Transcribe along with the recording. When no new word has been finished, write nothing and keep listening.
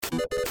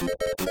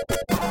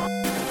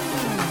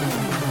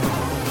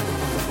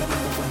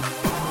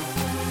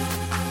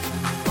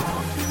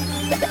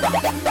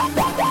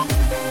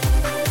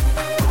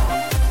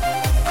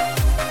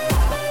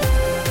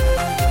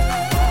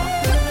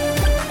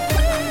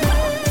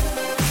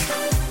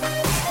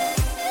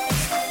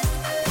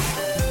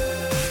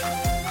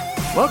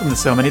Welcome to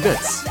So Many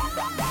Bits.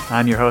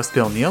 I'm your host,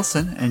 Bill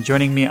Nielsen, and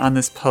joining me on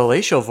this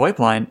palatial VoIP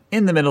line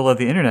in the middle of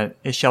the internet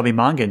is Shelby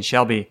Mongan.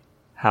 Shelby,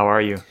 how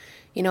are you?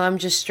 You know, I'm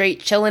just straight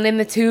chilling in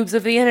the tubes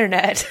of the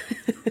internet.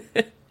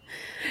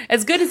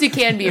 As good as you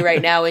can be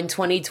right now in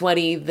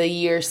 2020, the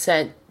year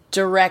sent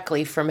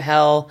directly from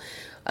hell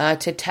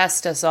to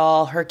test us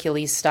all,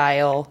 Hercules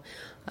style,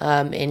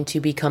 into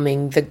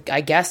becoming the,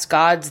 I guess,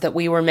 gods that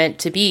we were meant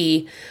to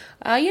be.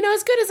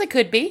 As good as I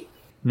could be.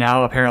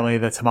 Now, apparently,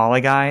 the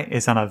tamale guy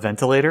is on a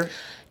ventilator.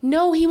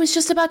 No, he was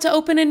just about to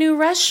open a new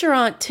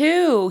restaurant,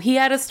 too. He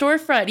had a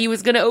storefront. He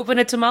was going to open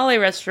a tamale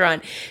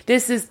restaurant.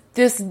 This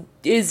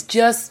is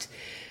just...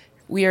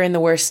 We are in the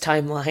worst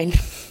timeline.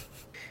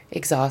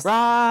 Exhausted.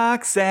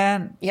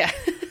 Roxanne. Yeah.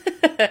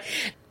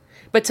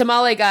 But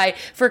Tamale Guy,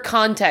 for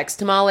context,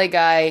 Tamale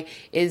Guy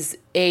is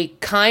a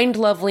kind,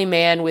 lovely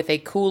man with a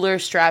cooler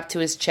strapped to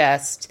his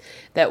chest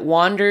that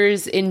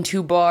wanders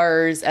into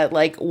bars at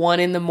like 1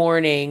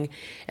 a.m.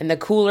 and the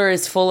cooler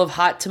is full of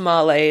hot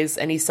tamales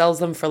and he sells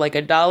them for like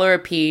 $1 a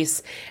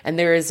piece. And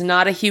there is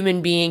not a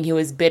human being who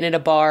has been at a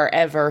bar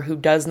ever who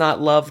does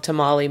not love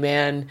Tamale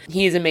Man.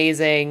 He is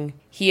amazing.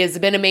 He has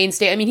been a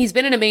mainstay. I mean, he's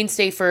been a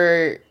mainstay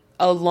for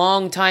a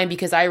long time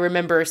because I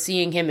remember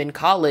seeing him in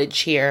college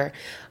here.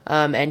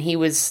 And he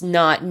was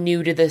not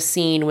new to the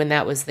scene when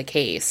that was the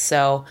case.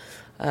 So,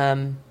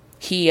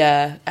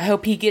 I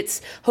hope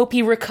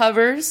he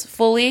recovers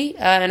fully,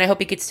 and I hope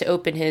he gets to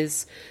open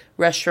his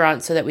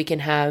restaurant so that we can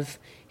have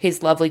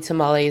his lovely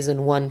tamales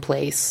in one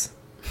place.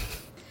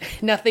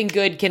 Nothing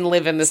good can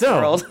live in this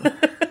world.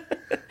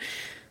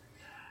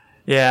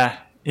 Yeah.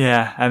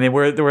 I mean,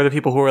 we're the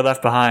people who were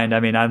left behind. I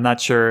mean, I'm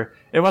not sure.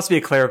 It must be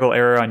a clerical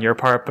error on your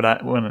part,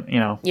 but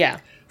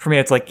for me,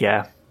 it's like,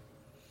 yeah.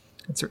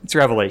 It's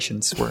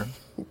Revelations.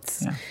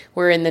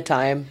 We're in the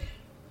time.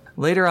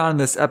 Later on in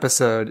this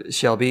episode,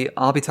 Shelby,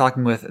 I'll be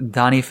talking with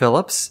Donny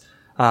Phillips.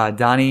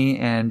 Donny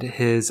and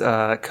his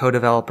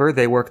co-developer,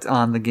 they worked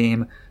on the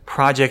game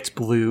Project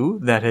Blue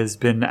that has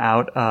been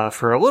out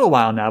for a little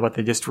while now, but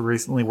they just were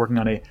recently working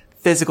on a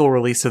physical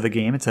release of the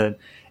game. It's an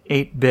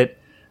 8-bit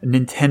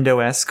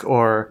Nintendo-esque,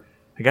 or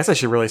I guess I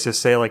should really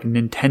just say like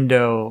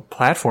Nintendo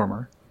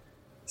platformer.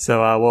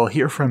 So we'll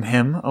hear from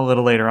him a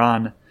little later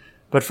on.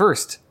 But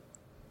first,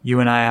 you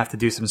and I have to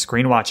do some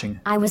screen watching.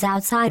 I was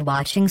outside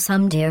watching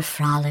some deer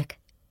frolic.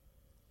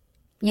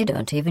 You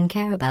don't even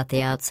care about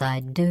the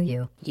outside, do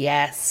you?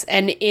 Yes,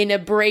 and in a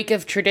break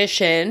of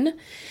tradition,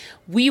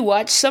 we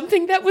watched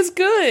something that was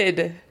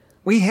good.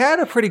 We had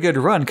a pretty good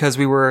run because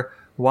we were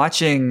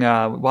watched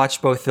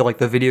both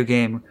the video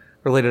game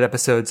related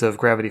episodes of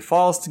Gravity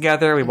Falls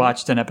together. We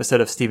watched an episode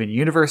of Steven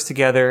Universe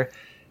together.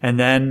 And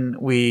then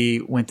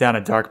we went down a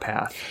dark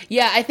path.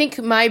 Yeah, I think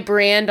my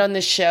brand on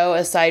the show,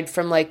 aside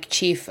from like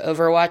chief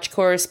Overwatch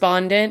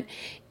correspondent,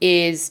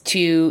 is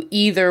to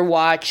either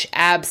watch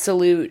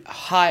absolute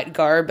hot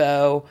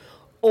garbo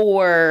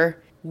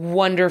or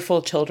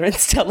wonderful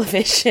children's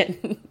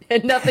television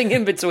and nothing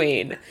in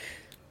between.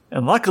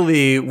 And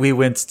luckily, we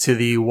went to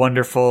the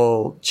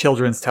wonderful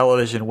children's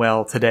television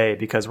well today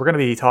because we're going to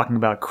be talking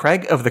about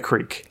Craig of the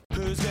Creek.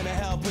 Who's going to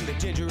help when the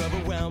ginger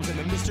overwhelms and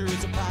the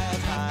mysteries are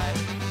piled high?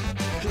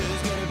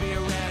 Who's going to be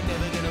around,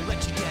 never going to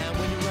let you down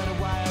when you run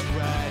a wild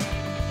ride?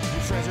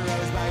 Your friends are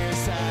always by your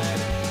side.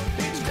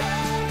 It's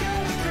Craig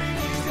of the Creek,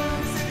 he's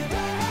going to sit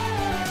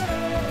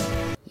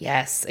down.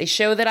 Yes, a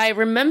show that I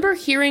remember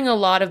hearing a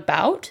lot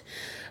about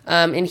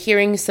and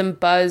hearing some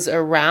buzz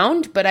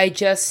around, but I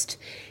just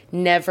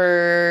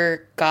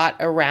never got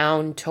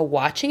around to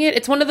watching it.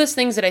 It's one of those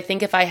things that I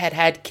think if I had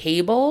had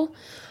cable,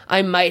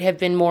 I might have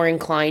been more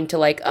inclined to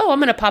like, oh, I'm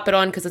going to pop it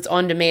on because it's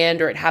on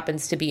demand or it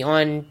happens to be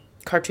on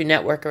Cartoon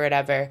Network or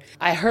whatever.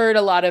 I heard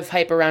a lot of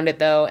hype around it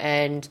though,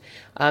 and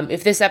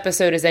if this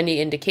episode is any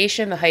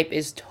indication, the hype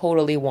is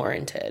totally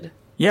warranted.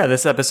 Yeah,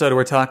 this episode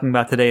we're talking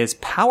about today is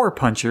Power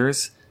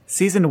Punchers,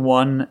 Season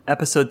 1,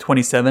 Episode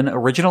 27,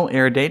 original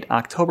air date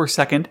October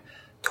 2nd,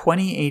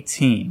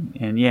 2018.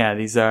 And yeah,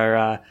 these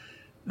are...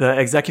 the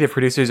executive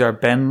producers are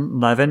Ben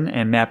Levin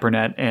and Matt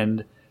Burnett,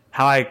 and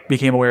how I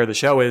became aware of the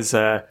show is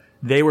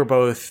they were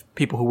both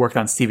people who worked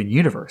on Steven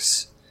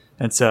Universe.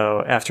 And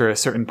so after a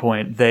certain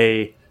point,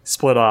 they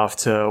split off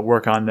to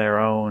work on their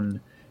own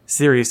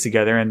series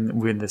together,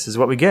 and this is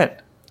what we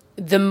get.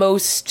 The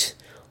most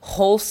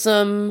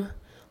wholesome,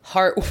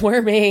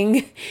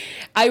 heartwarming.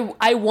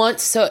 I want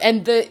so,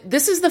 and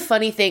this is the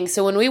funny thing.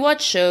 So when we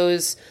watch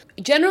shows,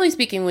 generally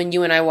speaking, when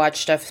you and I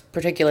watch stuff,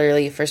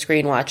 particularly for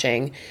screen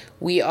watching,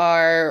 we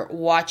are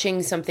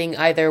watching something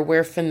either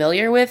we're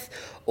familiar with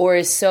or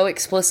is so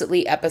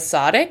explicitly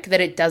episodic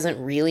that it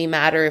doesn't really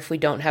matter if we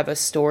don't have a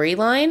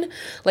storyline.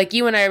 Like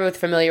you and I are both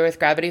familiar with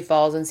Gravity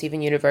Falls and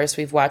Steven Universe.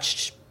 We've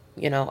watched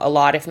a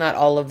lot, if not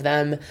all of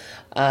them.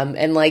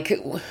 And like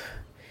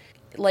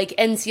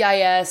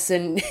NCIS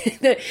and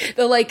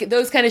the like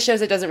those kind of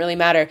shows, it doesn't really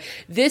matter.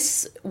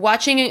 This,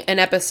 watching an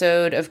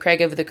episode of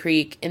Craig of the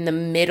Creek in the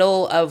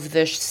middle of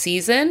the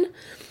season,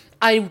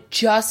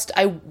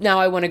 now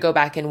I want to go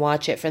back and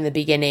watch it from the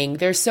beginning.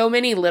 There's so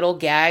many little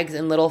gags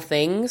and little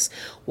things.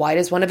 Why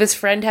does one of his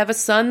friend have a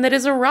son that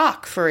is a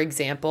rock, for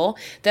example,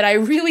 that I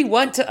really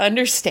want to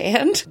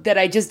understand, that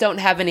I just don't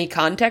have any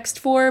context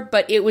for?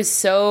 But this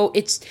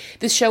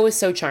show is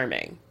so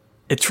charming.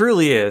 It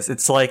truly is.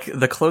 It's like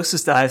the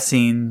closest I've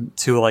seen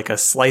to like a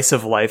slice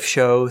of life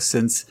show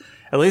since,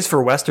 at least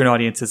for Western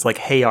audiences, like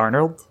Hey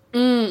Arnold.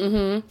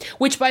 Mm-hmm.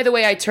 Which, by the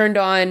way, I turned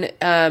on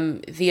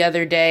the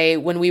other day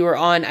when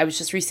I was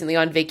just recently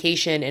on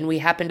vacation, and we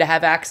happened to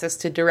have access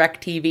to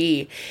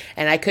DirecTV,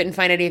 and I couldn't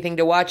find anything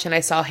to watch, and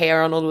I saw Hey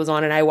Arnold was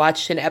on, and I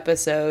watched an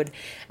episode,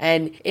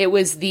 and it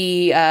was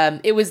the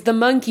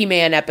Monkey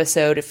Man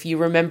episode, if you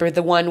remember,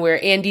 the one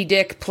where Andy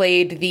Dick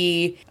played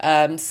the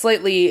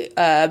slightly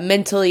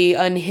mentally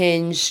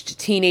unhinged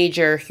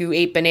teenager who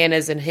ate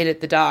bananas and hid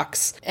at the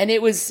docks. And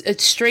it was a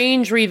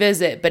strange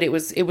revisit, but it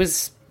was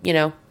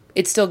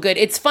it's still good.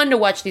 It's fun to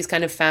watch these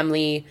kind of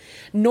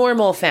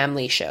normal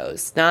family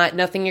shows.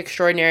 Nothing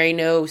extraordinary,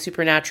 no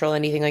supernatural,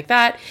 anything like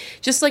that.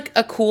 Just like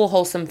a cool,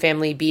 wholesome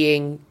family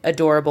being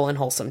adorable and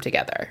wholesome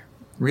together.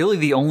 Really,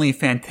 the only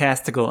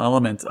fantastical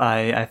element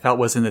I felt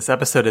was in this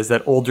episode is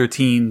that older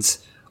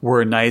teens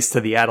were nice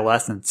to the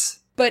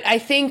adolescents. But I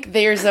think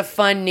there's a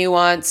fun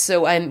nuance,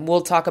 so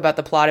we'll talk about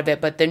the plot of it,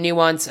 but the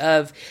nuance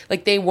of,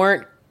 like, they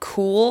weren't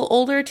cool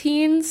older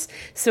teens,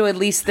 so at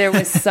least there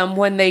was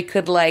someone they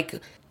could,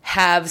 like,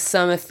 have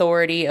some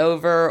authority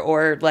over,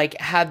 or like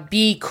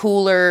be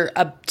cooler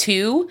up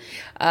to.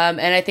 And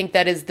I think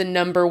that is the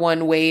number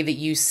one way that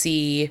you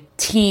see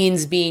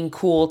teens being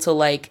cool to,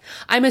 like,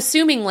 I'm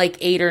assuming like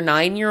 8 or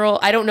 9-year-old.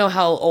 I don't know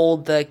how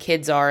old the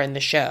kids are in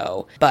the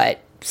show, but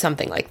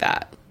something like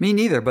that. Me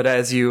neither, but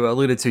as you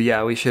alluded to,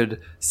 yeah, we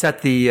should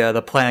set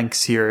the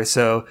planks here.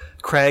 So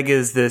Craig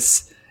is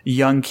this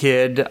young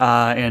kid in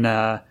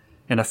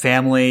a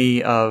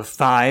family of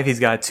 5. He's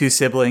got 2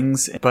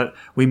 siblings, but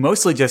we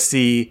mostly just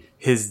see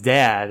his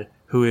dad,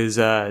 who is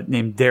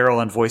named Daryl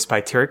and voiced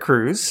by Terry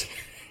Crews.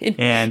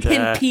 In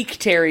peak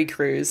Terry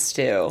Crews,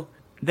 too.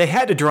 They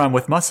had to draw him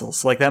with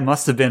muscles. Like, that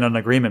must have been an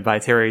agreement by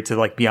Terry to,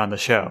 like, be on the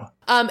show.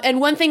 And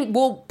one thing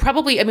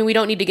we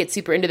don't need to get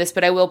super into this,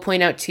 but I will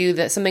point out, too,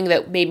 that something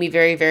that made me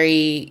very,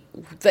 very,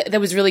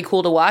 that was really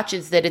cool to watch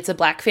is that it's a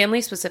black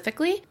family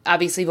specifically,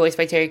 obviously voiced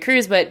by Terry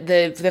Crews, but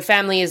the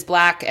family is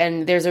black,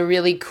 and there's some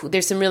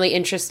really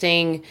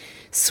interesting,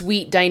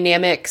 sweet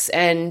dynamics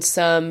and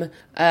some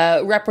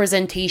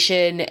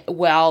representation,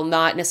 while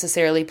not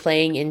necessarily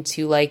playing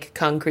into, like,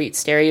 concrete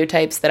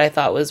stereotypes, that I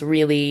thought was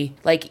really,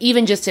 like,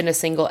 even just in a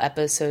single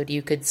episode,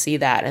 you could see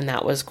that, and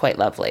that was quite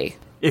lovely.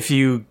 If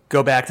you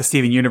go back to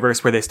Steven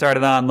Universe, where they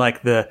started on,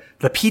 like, the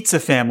pizza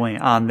family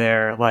on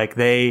there, like,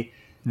 they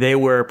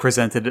were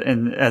presented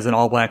as an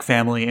all-black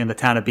family in the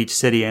town of Beach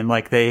City, and,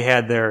 like, they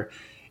had their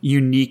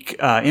unique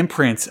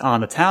imprint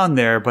on the town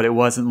there, but it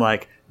wasn't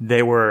like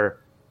they were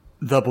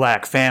the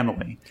black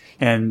family.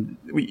 And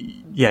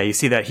you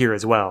see that here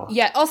as well.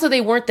 Yeah. Also,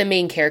 they weren't the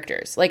main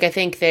characters. Like, I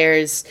think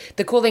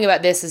the cool thing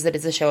about this is that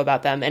it's a show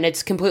about them, and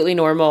it's completely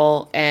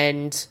normal,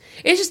 and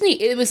it's just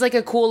neat. It was like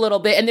a cool little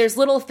bit. And there's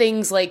little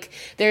things, like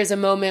there's a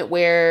moment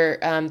where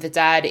the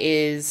dad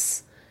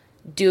is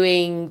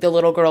doing the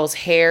little girl's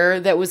hair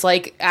that was,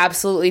 like,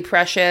 absolutely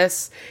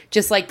precious,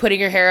 just like putting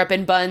her hair up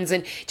in buns,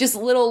 and just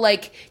little,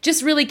 like,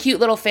 just really cute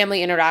little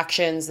family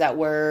interactions that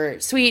were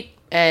sweet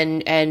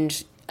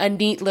and a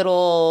neat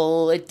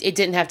little, it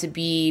didn't have to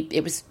be,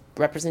 it was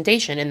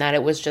representation in that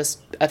it was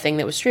just a thing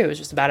that was true. It was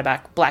just about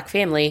a black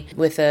family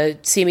with a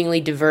seemingly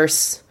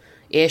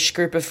diverse-ish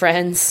group of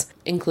friends,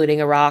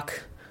 including a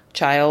rock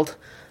child.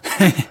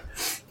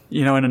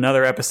 In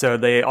another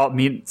episode, they all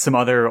meet some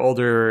other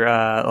older,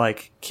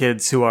 like,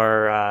 kids who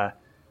are,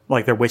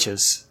 like, they're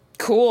witches.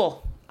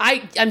 Cool.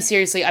 I'm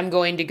seriously, I'm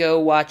going to go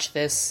watch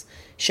this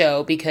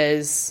show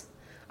because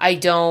I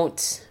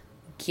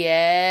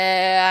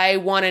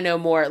want to know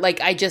more.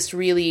 Like,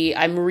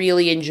 I'm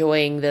really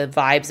enjoying the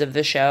vibes of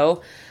the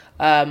show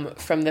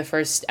from the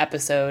first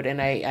episode,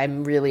 and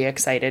I'm really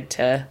excited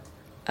to,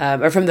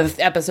 or from the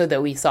episode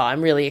that we saw,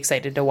 I'm really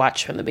excited to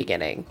watch from the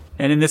beginning.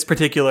 And in this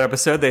particular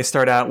episode, they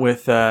start out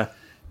with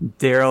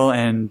Daryl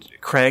and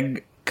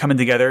Craig coming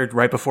together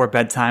right before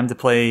bedtime to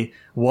play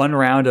one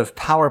round of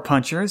Power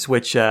Punchers,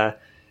 which...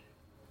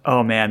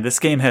 oh man, this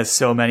game has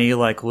so many,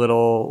 like,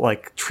 little,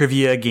 like,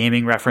 trivia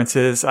gaming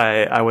references.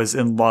 I was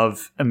in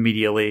love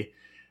immediately.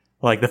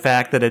 Like, the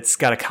fact that it's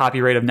got a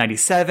copyright of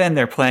 97,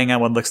 they're playing on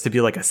what looks to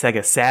be like a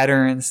Sega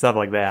Saturn, stuff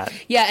like that.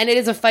 Yeah, and it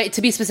is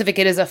to be specific,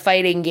 it is a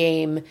fighting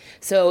game.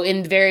 So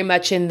very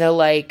much in the,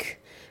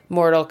 like,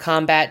 Mortal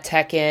Kombat,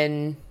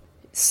 Tekken,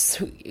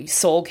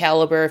 Soul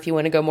Calibur, if you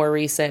want to go more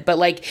recent. But,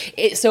 like,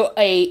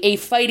 a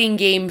fighting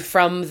game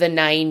from the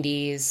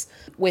 90s,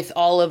 with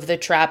all of the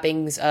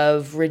trappings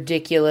of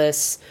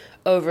ridiculous,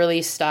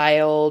 overly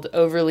styled,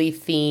 overly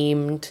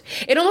themed.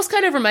 It almost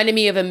kind of reminded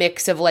me of a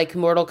mix of like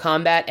Mortal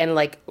Kombat and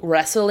like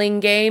wrestling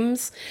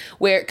games,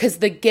 where, because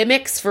the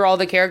gimmicks for all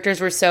the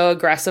characters were so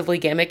aggressively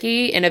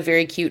gimmicky in a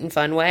very cute and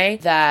fun way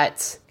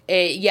that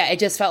it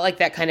just felt like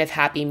that kind of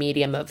happy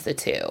medium of the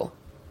two.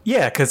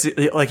 Yeah, because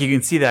like you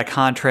can see that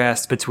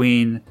contrast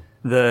between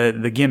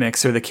the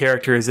gimmicks or the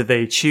characters that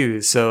they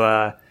choose.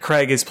 So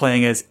Craig is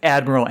playing as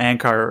Admiral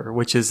Ankar,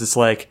 which is this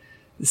like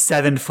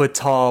 7-foot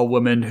tall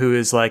woman who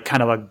is like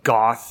kind of a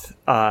goth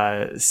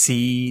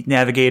sea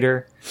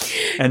navigator.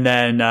 And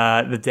then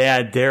the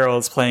dad, Daryl,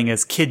 is playing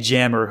as Kid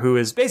Jammer, who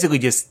is basically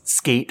just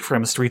Skate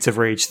from Streets of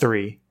Rage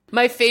 3.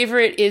 My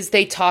favorite is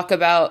they talk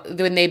about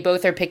when they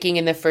both are picking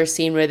in the first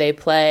scene where they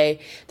play,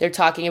 they're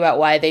talking about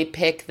why they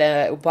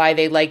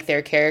like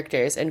their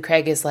characters. And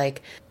Craig is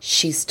like,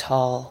 she's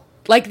tall.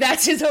 Like,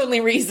 that's his only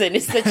reason,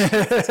 is that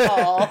she's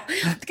tall.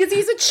 Because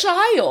he's a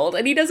child,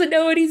 and he doesn't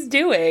know what he's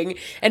doing.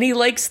 And he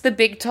likes the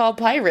big, tall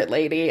pirate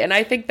lady. And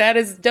I think that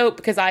is dope,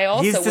 because I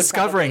also He's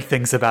discovering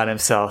things about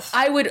himself.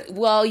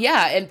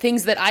 And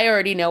things that I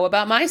already know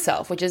about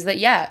myself, which is that,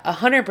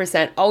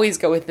 100% always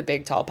go with the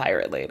big, tall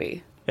pirate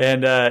lady.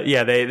 And,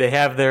 they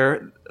have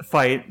their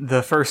fight,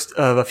 the first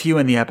of a few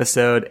in the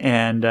episode,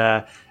 and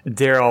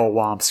Daryl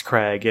whomps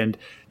Craig. And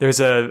there's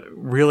a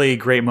really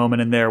great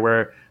moment in there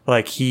where,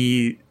 like,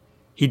 he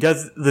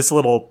does this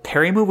little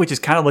parry move, which is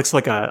kind of looks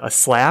like a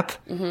slap.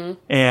 Mm-hmm.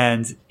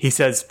 And he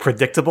says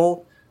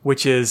predictable,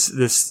 which is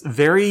this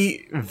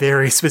very,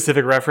 very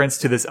specific reference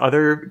to this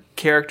other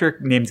character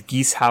named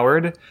Geese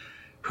Howard,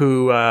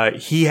 who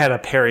he had a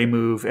parry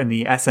move in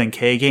the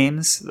SNK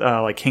games,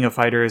 like King of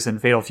Fighters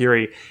and Fatal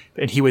Fury.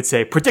 And he would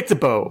say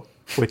predictable,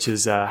 which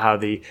is how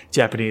the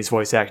Japanese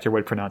voice actor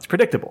would pronounce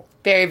predictable.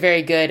 Very,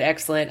 very good.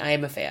 Excellent. I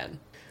am a fan.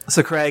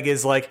 So Craig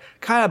is like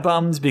kind of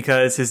bummed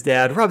because his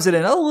dad rubs it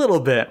in a little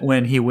bit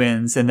when he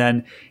wins, and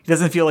then he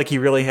doesn't feel like he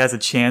really has a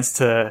chance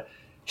to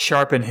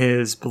sharpen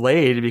his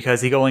blade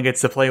because he only gets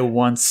to play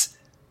once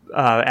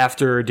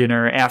after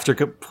dinner, after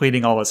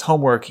completing all his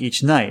homework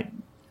each night.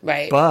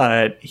 Right.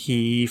 But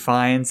he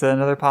finds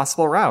another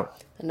possible route.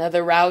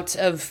 Another route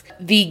of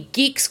the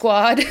Geek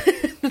Squad,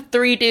 the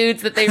 3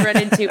 dudes that they run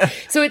into.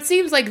 So it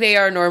seems like they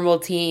are normal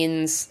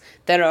teens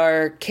that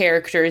are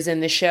characters in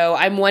the show.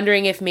 I'm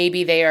wondering if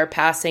maybe they are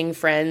passing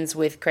friends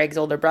with Craig's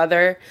older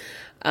brother,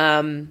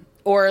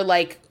 or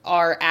like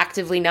are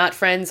actively not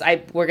friends.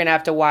 We're going to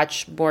have to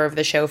watch more of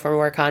the show for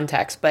more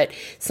context. But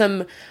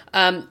some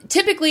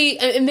typically,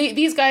 and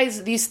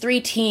these 3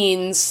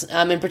 teens,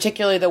 in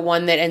particular the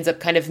one that ends up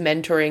kind of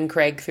mentoring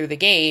Craig through the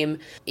game,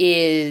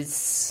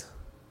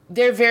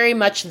 they're very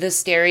much the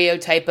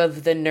stereotype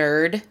of the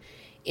nerd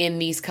in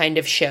these kind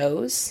of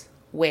shows,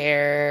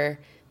 where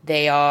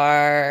they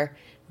are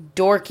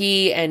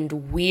dorky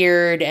and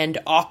weird and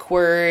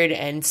awkward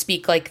and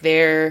speak like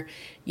they're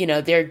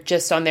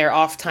just on their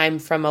off time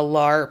from a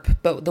LARP,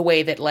 but the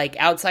way that like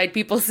outside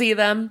people see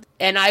them.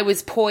 And I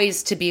was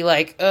poised to be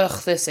like,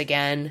 ugh, this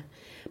again.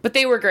 But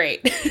they were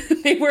great.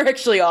 They were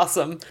actually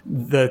awesome.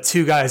 The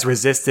 2 guys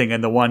resisting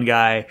and the one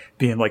guy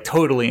being like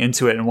totally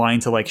into it and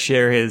wanting to like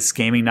share his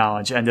gaming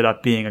knowledge ended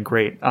up being a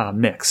great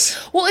mix.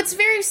 Well, it's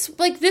very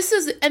like this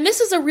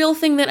is a real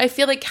thing that I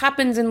feel like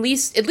happens at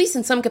least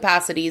in some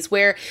capacities,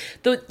 where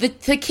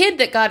the kid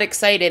that got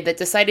excited, that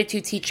decided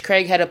to teach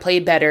Craig how to play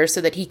better so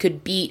that he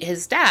could beat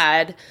his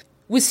dad,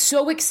 was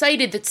so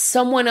excited that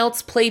someone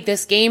else played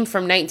this game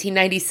from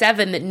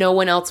 1997 that no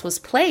one else was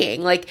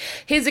playing. Like,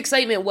 his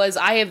excitement was,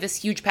 I have this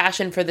huge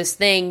passion for this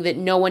thing that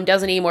no one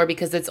does anymore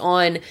because it's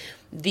on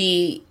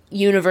the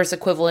universe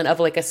equivalent of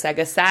like a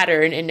Sega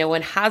Saturn, and no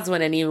one has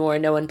one anymore,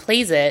 no one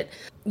plays it.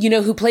 You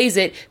know who plays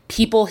it?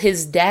 People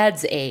his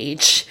dad's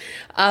age.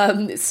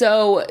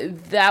 So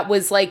that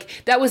was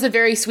a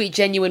very sweet,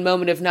 genuine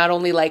moment of not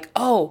only like,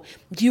 oh,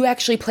 do you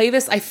actually play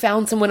this? I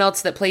found someone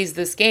else that plays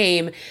this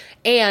game,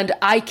 and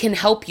I can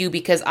help you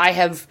because I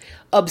have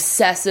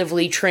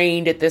obsessively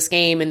trained at this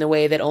game in the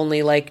way that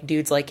only like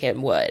dudes like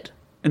him would.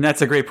 And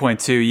that's a great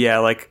point too. Yeah,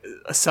 like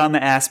some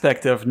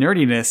aspect of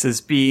nerdiness is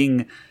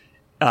being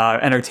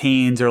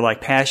entertained or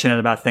like passionate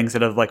about things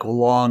that have like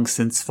long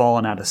since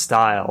fallen out of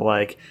style.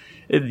 Like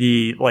a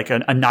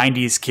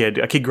 90s kid,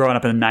 a kid growing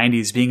up in the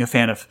 90s, being a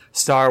fan of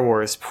Star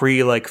Wars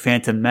pre like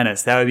Phantom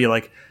Menace, that would be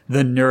like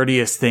the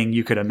nerdiest thing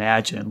you could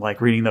imagine, like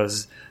reading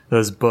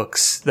those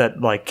books that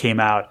like came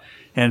out.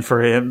 And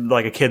for him,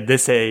 like a kid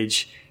this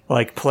age,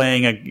 like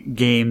playing a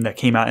game that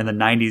came out in the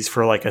 90s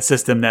for like a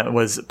system that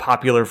was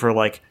popular for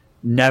like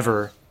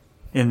never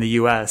in the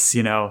US,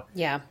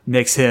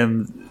 makes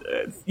him,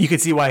 you can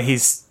see why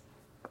he's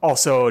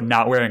also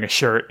not wearing a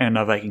shirt and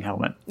a Viking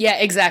helmet. Yeah,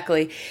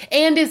 exactly.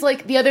 And is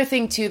like the other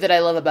thing too that I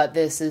love about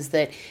this is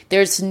that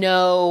there's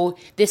no,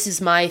 this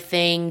is my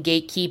thing,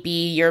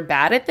 gatekeepy, you're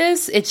bad at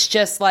this. It's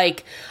just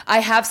like,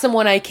 I have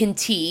someone I can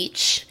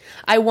teach.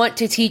 I want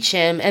to teach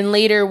him. And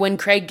later when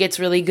Craig gets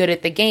really good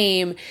at the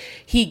game,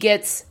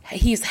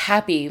 he's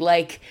happy.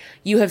 Like,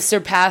 you have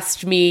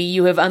surpassed me.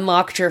 You have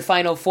unlocked your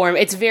final form.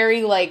 It's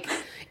very like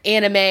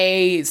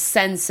anime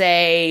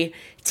sensei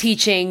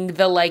teaching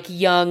the like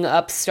young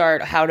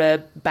upstart how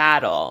to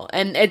battle.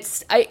 And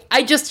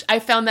I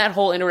found that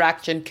whole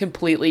interaction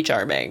completely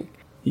charming.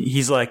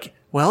 He's like,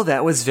 well,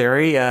 that was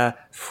very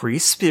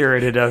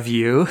free-spirited of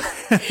you.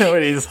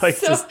 When he's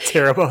like just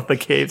terrible at the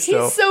cave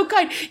stuff. He's so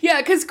kind. Yeah,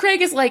 because Craig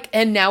is like,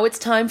 and now it's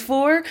time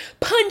for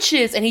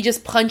punches. And he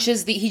just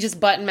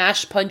button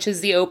mash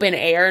punches the open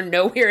air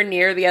nowhere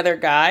near the other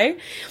guy.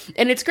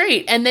 And it's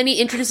great. And then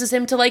he introduces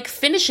him to like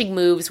finishing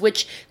moves,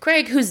 which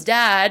Craig, whose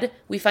dad,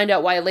 we find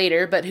out why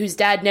later, but whose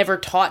dad never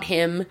taught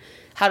him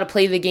how to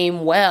play the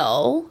game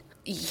well.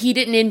 He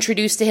didn't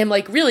introduce to him,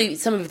 like, really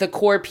some of the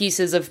core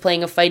pieces of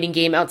playing a fighting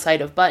game outside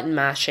of button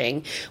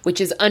mashing,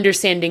 which is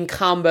understanding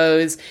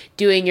combos,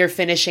 doing your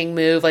finishing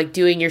move, like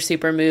doing your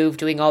super move,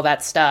 doing all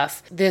that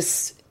stuff.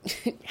 This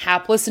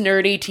hapless,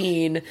 nerdy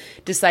teen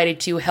decided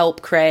to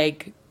help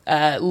Craig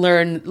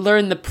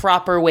learn the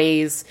proper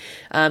ways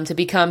to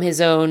become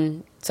his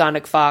own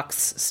Sonic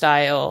Fox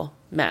style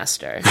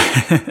master.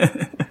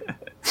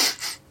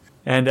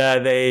 And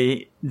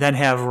they then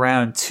have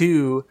round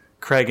 2,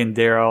 Craig and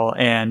Daryl,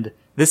 and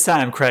this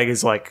time Craig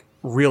is like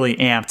really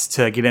amped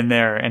to get in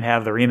there and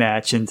have the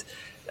rematch, and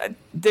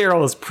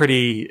Daryl is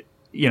pretty,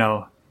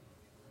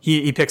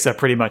 he picks up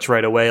pretty much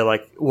right away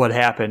like what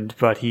happened,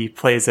 but he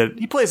plays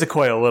it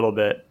coy a little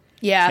bit.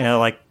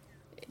 Yeah.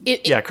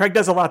 Craig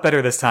does a lot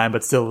better this time,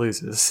 but still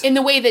loses. In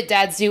the way that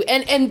dads do.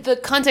 And the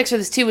context for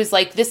this, too, is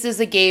like, this is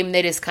a game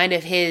that is kind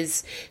of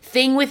his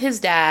thing with his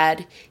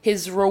dad,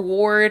 his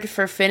reward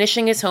for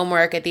finishing his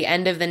homework at the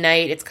end of the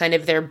night. It's kind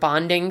of their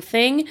bonding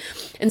thing.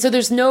 And so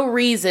there's no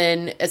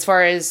reason, as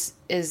far as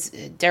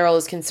Daryl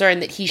is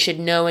concerned, that he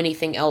should know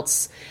anything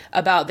else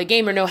about the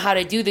game or know how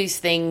to do these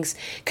things.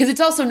 Because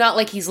it's also not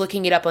like he's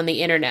looking it up on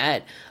the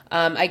internet.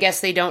 I guess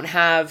they don't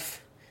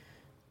have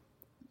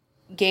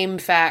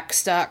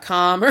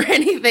gamefacts.com or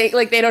anything.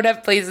 Like, they don't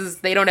have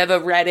places, they don't have a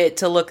Reddit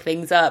to look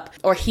things up,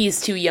 or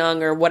he's too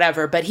young or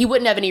whatever, but he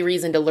wouldn't have any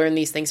reason to learn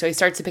these things, so he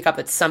starts to pick up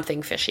that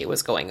something fishy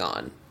was going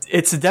on.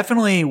 It's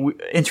definitely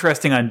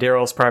interesting on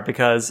Daryl's part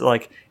because,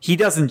 like, he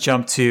doesn't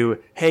jump to,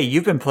 hey,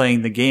 you've been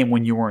playing the game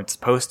when you weren't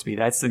supposed to be.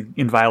 That's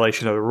in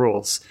violation of the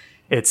rules.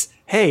 It's,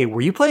 hey,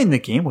 were you playing the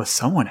game with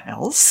someone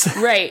else?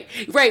 Right,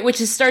 which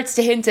starts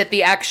to hint at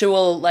the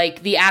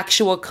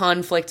actual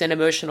conflict and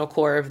emotional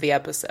core of the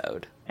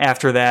episode.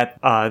 After that,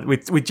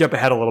 we jump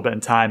ahead a little bit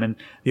in time, and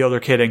the older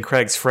kid and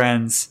Craig's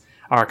friends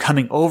are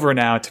coming over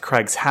now to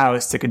Craig's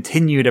house to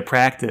continue to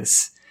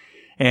practice.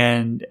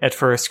 And at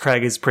first,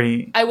 Craig is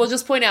pretty... I will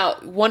just point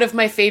out, one of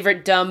my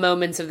favorite dumb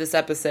moments of this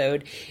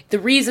episode, the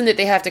reason that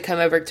they have to come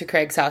over to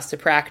Craig's house to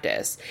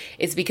practice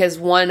is because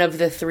one of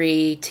the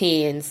 3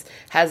 teens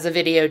has a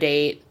video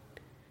date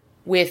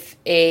with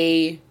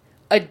a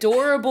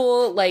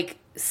adorable, like,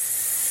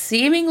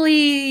 seemingly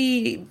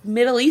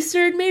Middle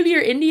Eastern, maybe,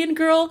 or Indian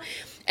girl.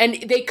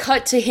 And they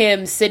cut to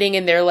him sitting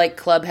in their, like,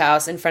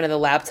 clubhouse in front of the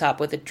laptop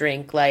with a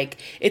drink, like,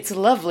 it's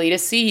lovely to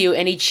see you.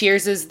 And he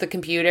cheerses the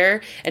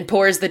computer and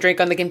pours the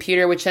drink on the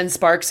computer, which then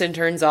sparks and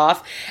turns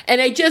off.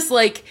 And I just,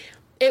 like,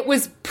 it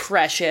was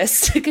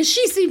precious because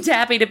she seemed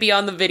happy to be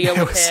on the video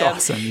with him. It was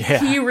awesome, yeah.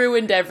 He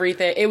ruined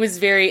everything. It was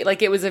very, like,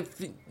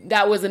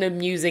 that was an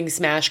amusing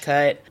smash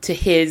cut to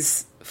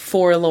his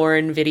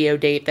forlorn video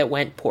date that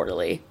went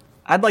poorly.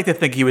 I'd like to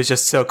think he was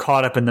just so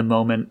caught up in the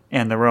moment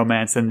and the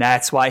romance, and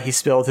that's why he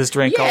spilled his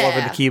drink all over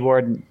the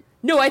keyboard.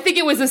 No, I think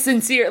it was a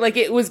sincere, like,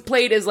 it was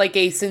played as, like,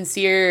 a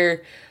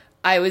sincere,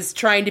 I was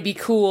trying to be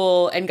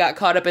cool and got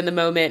caught up in the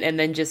moment, and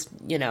then just,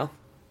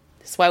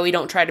 that's why we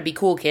don't try to be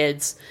cool,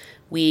 kids.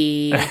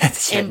 We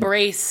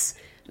embrace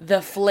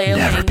the flailing...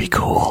 Never be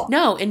cool.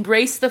 No,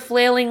 embrace the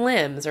flailing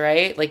limbs,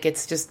 right? Like,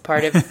 it's just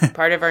part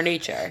of our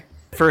nature.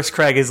 First,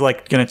 Craig is,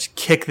 like, gonna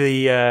kick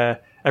the...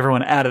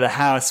 everyone out of the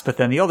house, but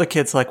then the older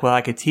kid's like, well,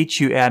 I could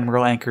teach you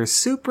Admiral Anchor's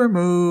super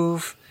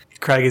move.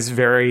 Craig is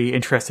very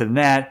interested in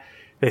that.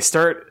 They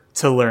start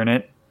to learn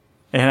it,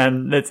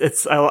 and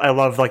I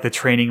love, like, the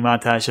training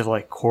montage of,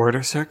 like,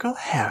 quarter circle,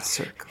 half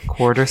circle,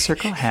 quarter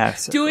circle, half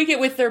circle. Doing it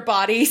with their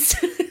bodies.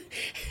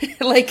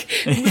 Like,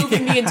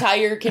 moving the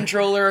entire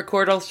controller, a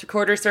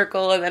quarter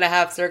circle and then a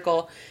half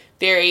circle.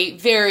 Very,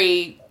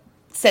 very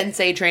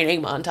sensei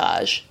training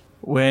montage.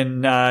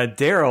 When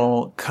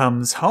Daryl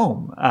comes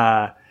home,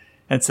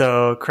 and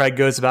so Craig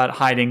goes about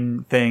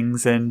hiding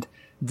things, and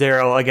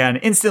Daryl, again,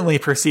 instantly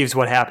perceives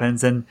what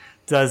happens and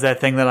does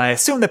that thing that I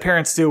assume the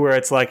parents do where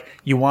it's like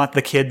you want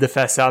the kid to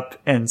fess up,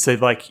 and so,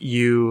 like,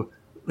 you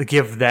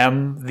give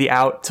them the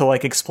out to,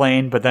 like,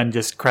 explain, but then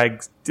just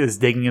Craig is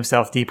digging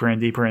himself deeper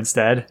and deeper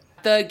instead.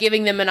 The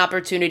giving them an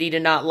opportunity to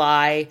not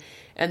lie,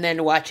 and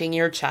then watching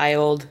your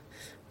child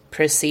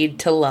proceed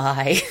to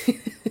lie.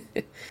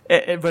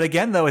 But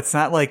again, though, it's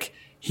not like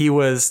he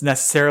was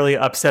necessarily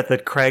upset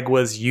that Craig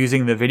was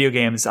using the video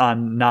games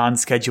on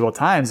non-scheduled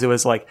times. It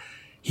was like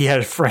he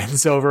had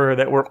friends over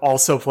that were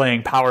also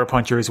playing Power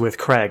Punchers with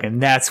Craig,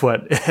 and that's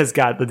what has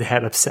got the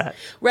dad upset.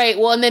 Right.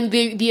 Well, and then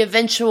the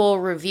eventual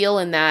reveal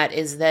in that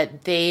is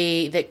that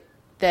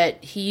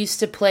that he used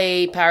to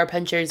play Power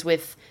Punchers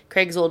with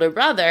Craig's older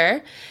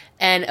brother,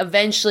 and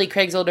eventually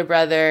Craig's older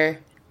brother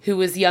who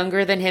was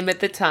younger than him at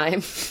the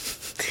time,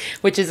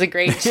 which is a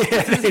great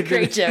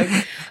joke,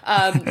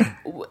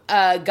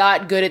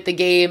 got good at the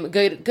game,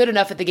 good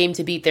enough at the game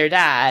to beat their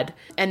dad.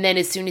 And then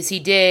as soon as he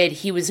did,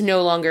 he was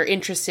no longer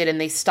interested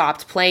and they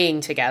stopped playing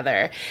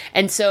together.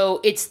 And so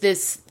it's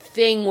this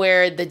thing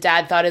where the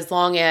dad thought as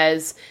long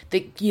as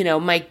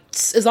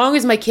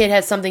my kid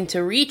has something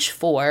to reach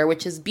for,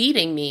 which is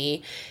beating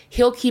me,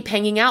 he'll keep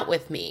hanging out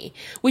with me,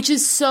 which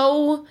is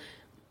so...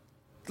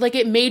 like,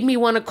 it made me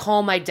want to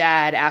call my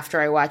dad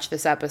after I watched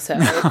this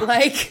episode.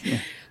 Like,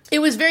 it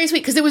was very sweet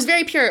because it was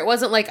very pure. It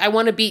wasn't like, I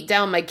want to beat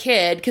down my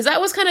kid. Because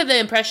that was kind of the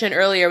impression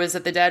earlier, was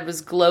that the dad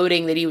was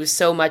gloating that he was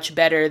so much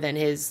better than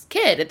his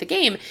kid at the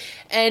game.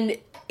 And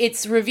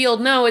it's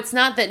revealed, no, it's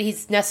not that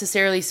he's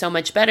necessarily so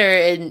much better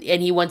and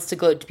he wants to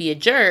gloat to be a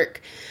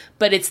jerk.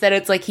 But it's that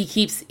it's like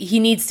he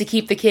needs to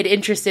keep the kid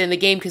interested in the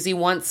game because he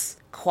wants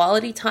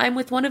quality time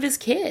with one of his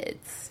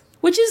kids.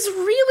 Which is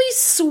really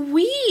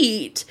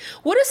sweet.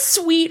 What a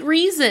sweet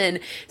reason.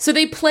 So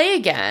they play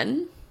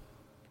again,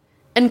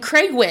 and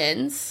Craig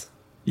wins.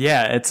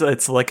 Yeah, it's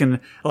like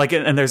and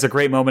there's a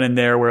great moment in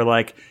there where,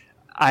 like,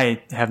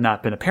 I have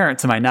not been a parent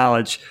to my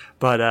knowledge,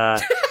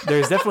 but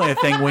there's definitely a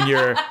thing when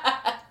you're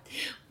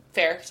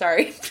fair.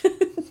 Sorry.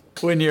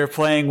 when you're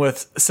playing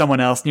with someone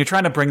else and you're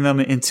trying to bring them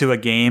into a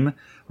game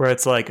where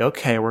it's like,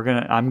 okay,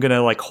 I'm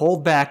gonna like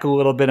hold back a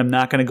little bit. I'm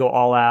not gonna go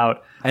all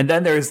out. And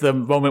then there's the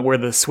moment where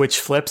the switch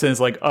flips and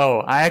it's like, oh,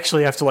 I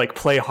actually have to like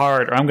play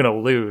hard or I'm going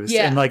to lose.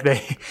 Yeah. And like they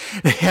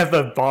have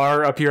the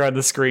bar up here on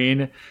the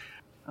screen.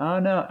 Oh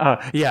no. Oh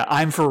yeah,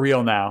 I'm for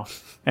real now.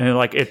 And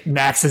it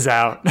maxes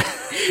out.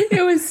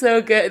 It was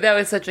so good. That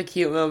was such a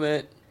cute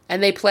moment.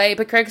 And they play,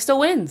 but Craig still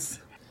wins.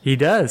 He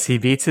does. He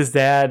beats his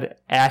dad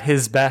at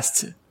his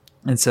best.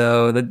 And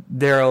so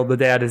Daryl, the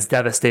dad, is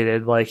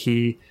devastated. Like,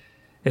 he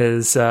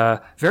is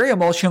very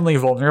emotionally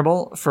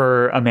vulnerable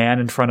for a man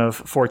in front of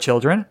 4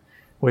 children.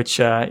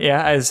 Which,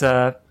 is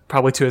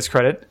probably to his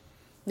credit.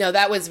 No,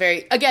 that was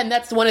again,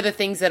 that's one of the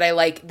things that I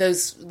like,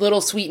 those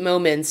little sweet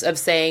moments of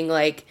saying,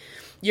 like,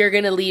 you're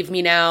going to leave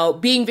me now,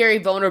 being very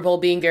vulnerable,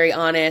 being very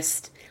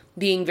honest,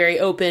 being very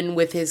open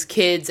with his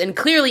kids, and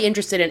clearly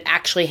interested in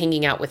actually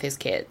hanging out with his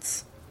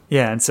kids.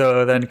 Yeah, and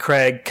so then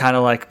Craig kind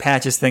of, like,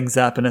 patches things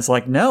up, and it's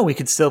like, no, we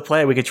could still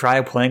play. We could try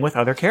playing with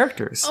other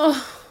characters.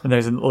 Oh. And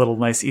there's a little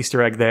nice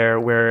Easter egg there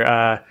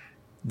where...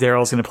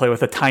 Daryl's going to play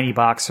with a tiny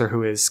boxer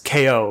who is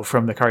KO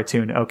from the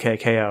cartoon OK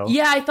KO.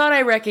 Yeah, I thought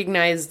I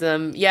recognized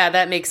them. Yeah,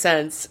 that makes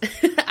sense.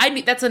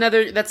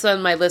 That's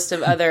on my list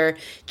of other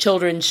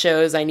children's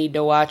shows I need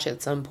to watch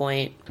at some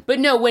point. But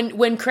no,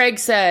 when Craig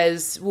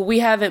says, well, we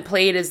haven't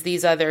played as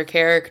these other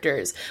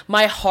characters,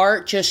 my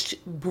heart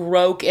just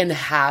broke in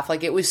half.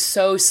 Like, it was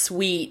so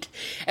sweet.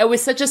 It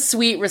was such a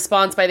sweet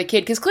response by the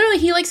kid, because clearly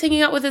he likes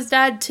hanging out with his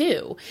dad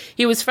too.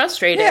 He was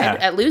frustrated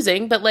at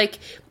losing, but like,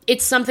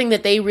 it's something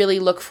that they really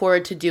look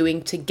forward to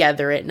doing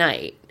together at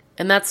night.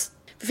 And that's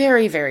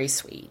very, very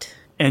sweet.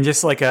 And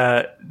just like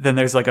then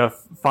there's like a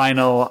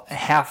final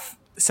half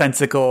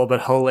sensical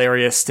but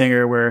hilarious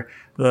stinger where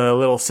the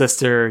little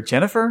sister,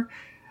 Jennifer,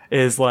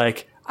 is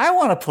like, I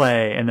want to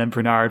play. And then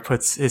Bernard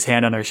puts his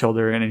hand on her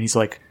shoulder and he's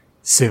like,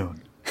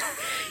 soon.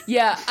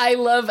 Yeah,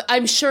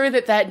 I'm sure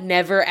that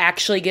never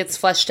actually gets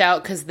fleshed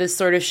out because this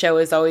sort of show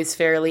is always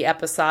fairly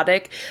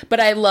episodic.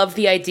 But I love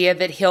the idea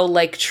that he'll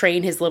like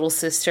train his little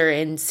sister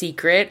in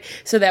secret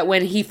so that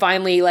when he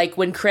finally, like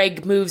when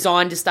Craig moves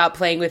on to stop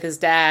playing with his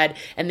dad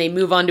and they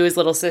move on to his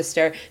little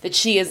sister, that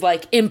she is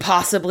like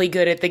impossibly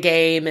good at the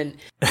game. And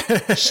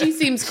she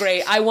seems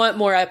great. I want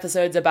more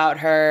episodes about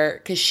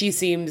her because she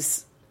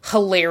seems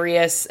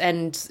hilarious.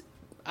 And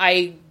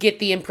I get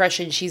the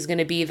impression she's going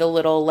to be the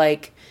little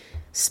like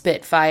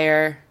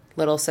Spitfire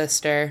little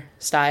sister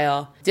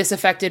style,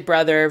 disaffected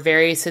brother,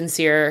 very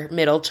sincere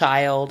middle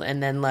child,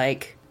 and then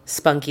like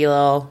spunky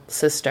little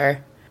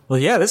sister. Well,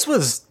 yeah, this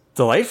was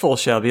delightful,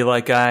 Shelby.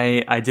 Like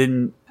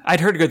I'd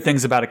heard good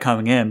things about it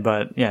coming in,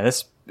 but yeah,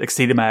 this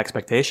exceeded my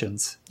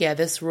expectations. Yeah,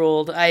 this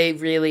ruled.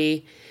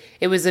 It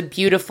was a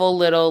beautiful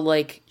little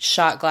like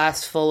shot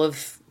glass full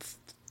of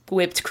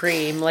whipped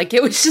cream. Like,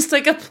 it was just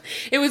like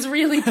it was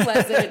really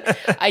pleasant.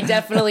 I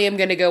definitely am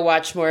going to go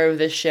watch more of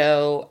this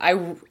show.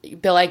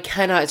 Bill, I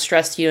cannot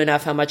stress to you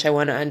enough how much I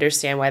want to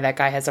understand why that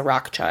guy has a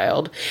rock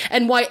child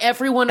and why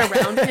everyone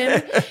around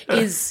him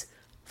is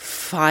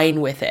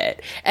fine with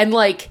it and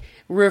like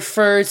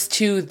refers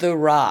to The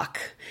Rock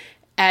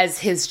as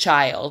his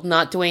child,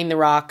 not Dwayne The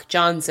Rock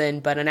Johnson,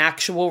 but an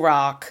actual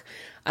rock,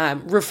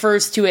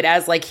 refers to it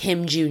as like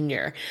him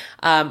Jr.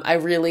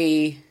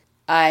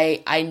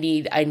 I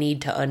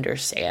need to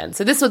understand.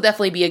 So this will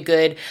definitely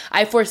be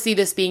I foresee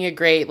this being a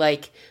great,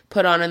 like,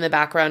 put on in the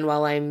background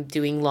while I'm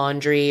doing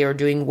laundry or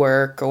doing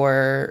work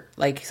or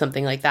like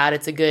something like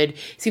that.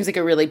 Seems like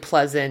a really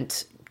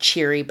pleasant,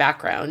 cheery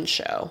background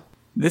show.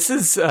 This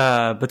is,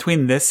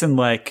 between this and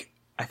like,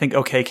 I think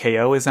OK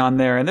KO is on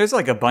there and there's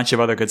like a bunch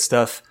of other good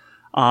stuff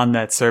on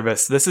that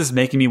service. This is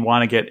making me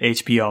want to get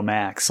HBO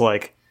Max.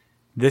 Like,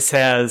 this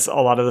has a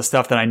lot of the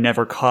stuff that I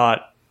never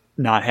caught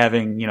not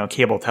having,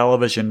 cable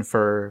television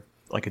for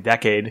like a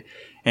decade.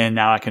 and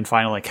now I can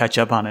finally catch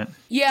up on it.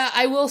 Yeah,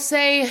 I will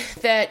say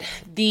that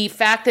the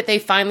fact that they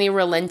finally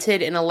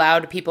relented and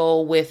allowed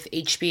people with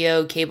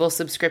HBO cable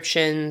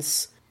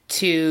subscriptions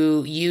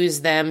to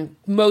use them,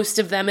 most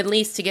of them at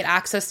least, to get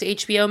access to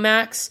HBO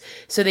Max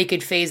so they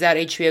could phase out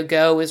HBO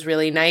Go was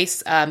really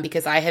nice,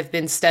 because I have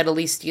been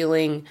steadily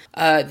stealing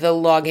the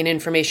login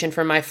information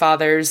from my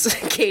father's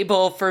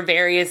cable for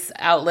various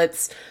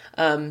outlets,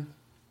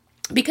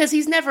 because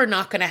he's never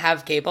not going to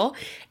have cable,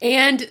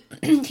 and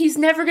he's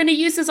never going to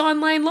use his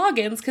online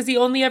logins because he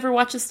only ever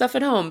watches stuff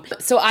at home.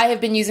 So I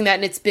have been using that,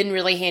 and it's been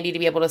really handy to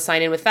be able to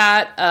sign in with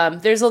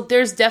that.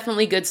 There's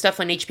definitely good stuff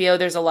on HBO.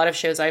 There's a lot of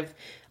shows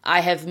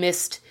I have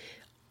missed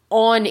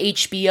on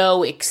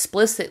HBO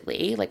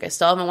explicitly. Like, I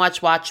still haven't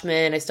watched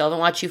Watchmen. I still haven't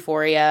watched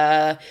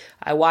Euphoria.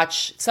 I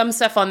watch some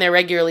stuff on there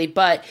regularly,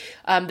 but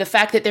the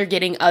fact that they're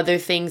getting other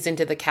things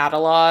into the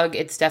catalog,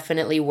 it's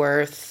definitely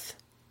worth,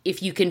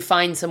 if you can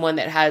find someone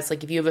that has,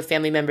 like, if you have a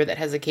family member that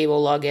has a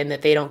cable login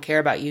that they don't care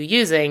about you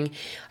using,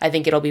 I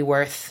think it'll be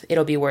worth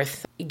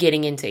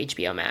getting into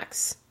HBO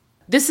Max.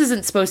 This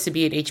isn't supposed to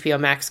be an HBO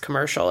Max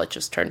commercial. It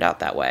just turned out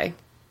that way.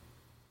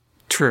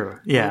 True.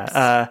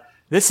 Yeah.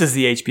 This is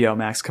the HBO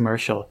Max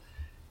commercial.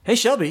 Hey,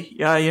 Shelby,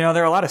 there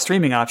are a lot of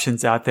streaming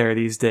options out there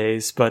these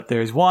days, but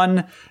there's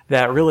one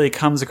that really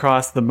comes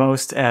across the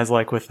most as,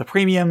 like, with the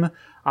premium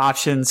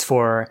options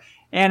for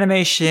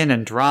animation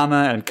and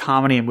drama and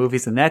comedy and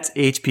movies, and that's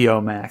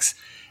HBO Max.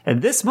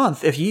 And this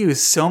month, if you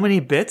use So Many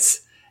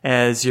Bits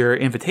as your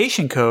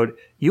invitation code,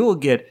 you will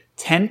get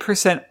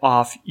 10%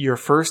 off your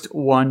first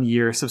 1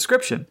 year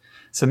subscription.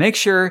 So make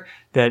sure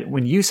that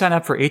when you sign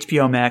up for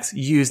HBO Max,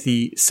 use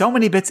the So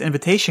Many Bits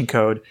invitation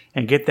code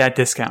and get that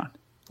discount.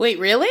 Wait,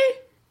 really?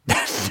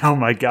 Oh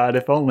my God,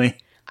 if only.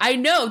 I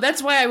know.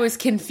 That's why I was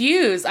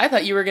confused. I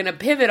thought you were going to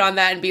pivot on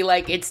that and be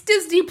like, it's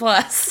Disney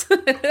Plus.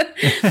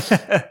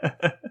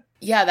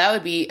 Yeah, that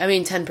would be,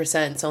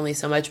 10%. It's only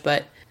so much,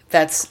 but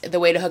that's the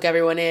way to hook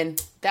everyone in.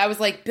 That was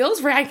like,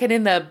 Bill's ranking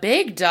in the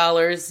big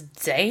dollars.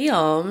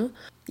 Damn.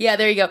 Yeah,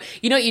 there you go.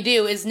 You know what you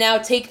do is now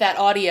take that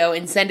audio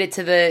and send it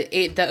to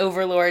the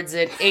overlords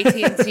at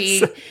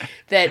AT&T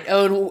that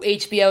own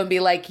HBO and be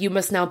like, you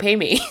must now pay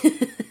me.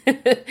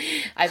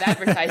 I've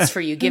advertised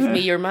for you. Give me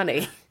your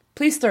money.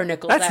 Please throw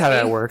nickels at me. That's how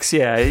that works,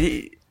 yeah.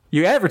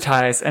 You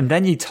advertise, and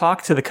then you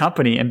talk to the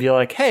company and be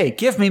like, hey,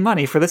 give me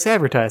money for this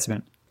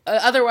advertisement.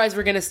 Otherwise,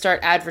 we're going to start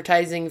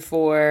advertising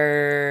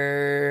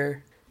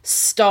for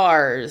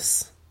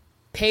Stars.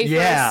 Pay for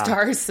a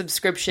Stars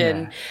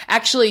subscription. Yeah.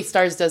 Actually,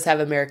 Stars does have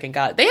American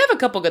God. They have a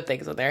couple good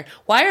things on there.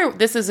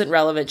 This isn't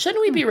relevant.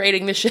 Shouldn't we be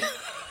rating the show?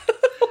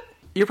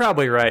 You're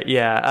probably right,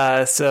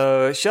 yeah.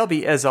 So,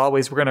 Shelby, as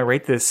always, we're going to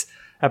rate this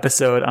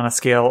episode on a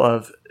scale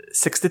of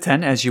 6 to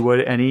 10, as you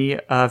would any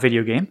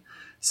video game.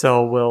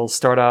 So we'll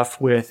start off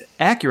with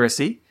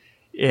accuracy,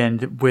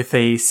 and with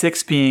a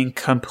 6 being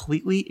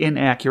completely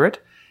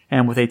inaccurate,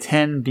 and with a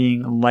 10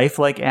 being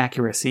lifelike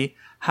accuracy.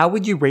 How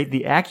would you rate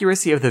the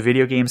accuracy of the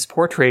video games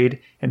portrayed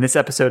in this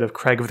episode of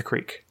Craig of the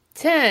Creek?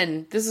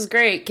 10. This is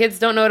great. Kids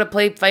don't know how to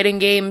play fighting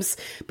games,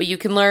 but you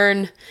can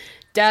learn.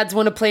 Dads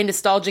want to play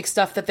nostalgic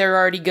stuff that they're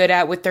already good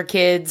at with their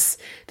kids.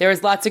 There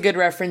was lots of good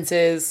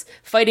references.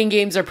 Fighting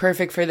games are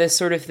perfect for this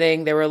sort of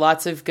thing. There were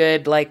lots of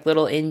good, like,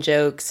 little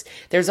in-jokes.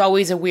 There's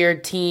always a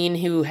weird teen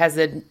who has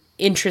a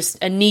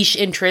niche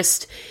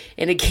interest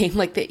in a game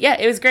like that. Yeah,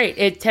 it was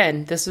great.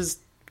 10. This was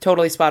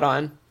totally spot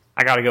on.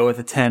 I gotta go with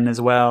a 10 as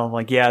well.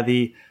 Like, yeah,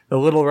 the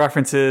little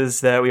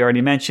references that we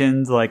already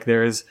mentioned, like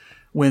there's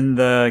when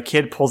the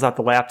kid pulls out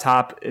the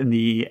laptop and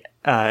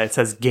it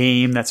says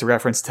game, that's a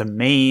reference to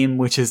MAME,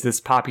 which is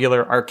this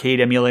popular arcade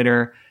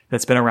emulator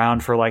that's been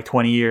around for like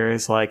 20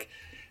 years. Like,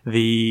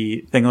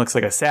 the thing looks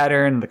like a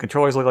Saturn, the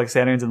controllers look like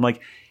Saturns, and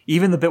like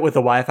even the bit with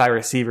the Wi-Fi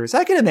receivers.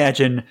 I can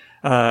imagine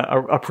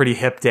a pretty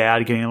hip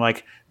dad getting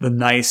like the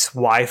nice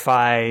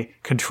Wi-Fi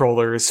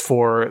controllers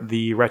for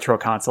the retro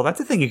console. That's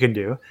a thing you can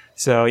do.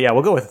 So yeah,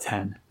 we'll go with a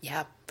 10.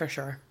 Yeah, for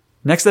sure.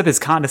 Next up is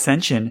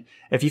condescension.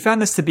 If you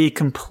found this to be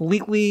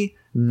completely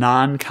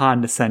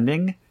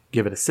non-condescending,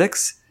 give it a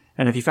 6.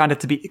 And if you found it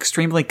to be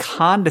extremely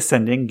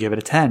condescending, give it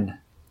a 10.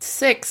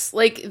 6.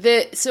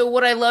 So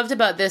what I loved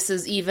about this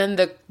is even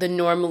the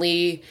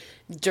normally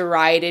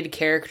derided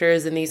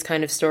characters in these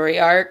kind of story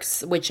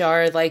arcs, which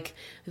are like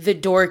the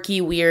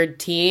dorky weird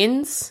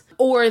teens,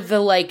 or the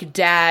like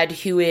dad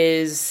who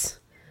is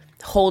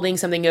holding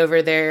something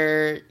over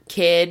their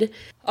kid,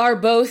 are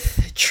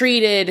both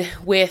treated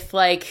with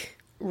like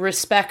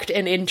respect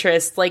and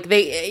interest. Like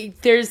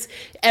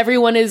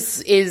everyone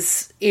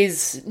is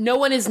no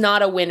one is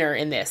not a winner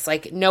in this.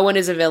 Like, no one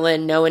is a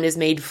villain, no one is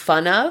made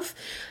fun of.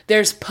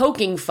 There's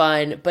poking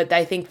fun, but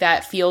I think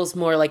that feels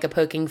more like a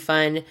poking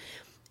fun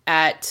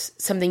at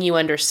something you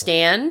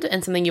understand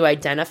and something you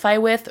identify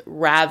with,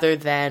 rather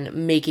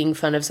than making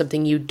fun of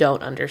something you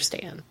don't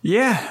understand.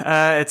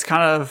 Yeah, it's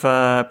kind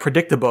of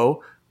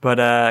predictable, but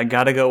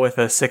gotta go with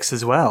a 6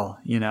 as well,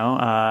 you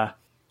know?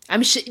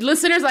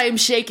 Listeners, I am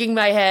shaking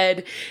my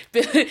head.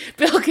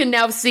 Bill can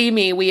now see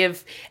me. We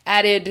have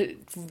added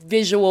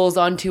visuals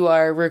onto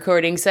our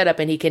recording setup,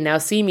 and he can now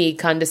see me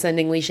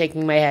condescendingly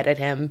shaking my head at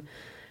him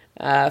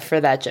for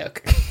that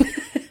joke.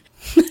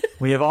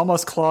 We have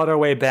almost clawed our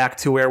way back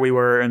to where we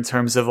were in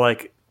terms of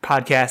like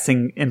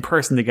podcasting in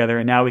person together,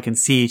 and now we can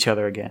see each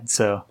other again.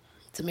 So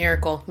it's a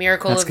miracle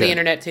That's of good. the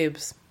internet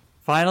tubes.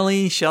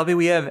 Finally, Shelby,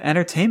 we have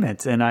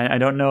entertainment, and I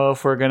don't know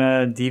if we're going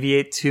to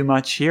deviate too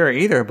much here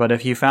either, but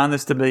if you found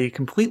this to be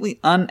completely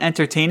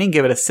unentertaining,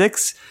 give it a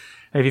 6.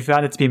 If you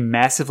found it to be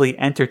massively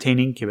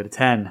entertaining, give it a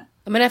 10.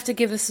 I'm going to have to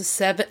give this a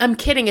 7. I'm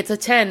kidding. It's a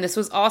 10. This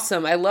was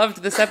awesome. I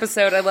loved this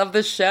episode. I love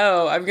this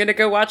show. I'm going to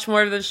go watch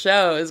more of this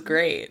show. It was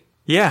great.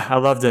 Yeah, I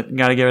loved it.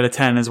 Got to give it a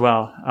 10 as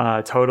well.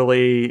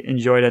 Totally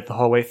enjoyed it the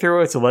whole way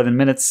through. It's 11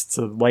 minutes. It's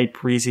a light,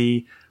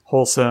 breezy,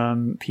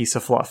 wholesome piece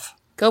of fluff.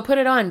 Go put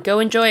it on. Go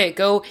enjoy it.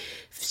 Go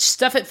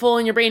stuff it full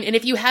in your brain. And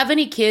if you have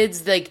any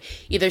kids, like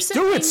either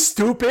Do it,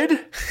 stupid!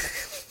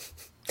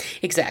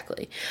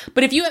 Exactly.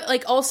 But if you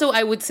like, also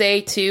I would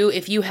say too,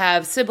 if you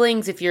have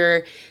siblings, if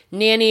you're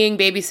nannying,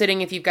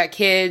 babysitting, if you've got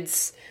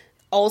kids,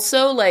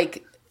 also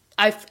like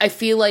I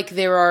feel like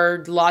there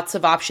are lots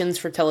of options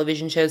for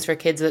television shows for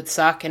kids that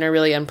suck and are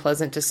really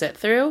unpleasant to sit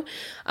through.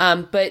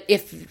 But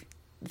if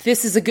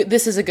this is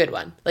a good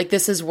one. Like,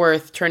 this is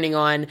worth turning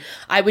on.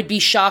 I would be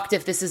shocked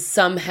if this is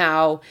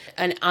somehow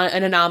an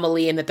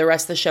anomaly and that the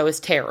rest of the show is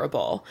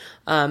terrible.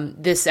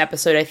 This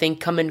episode, I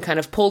think, coming kind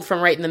of pulled from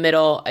right in the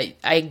middle.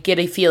 I get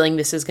a feeling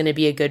this is going to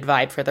be a good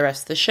vibe for the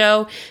rest of the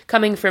show,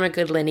 coming from a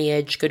good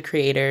lineage, good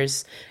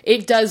creators.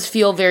 It does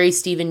feel very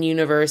Steven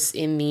Universe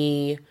in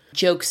the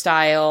joke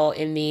style,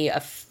 in the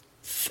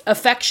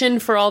affection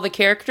for all the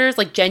characters,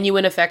 like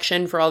genuine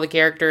affection for all the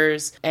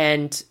characters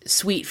and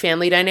sweet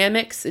family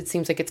dynamics. It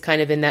seems like it's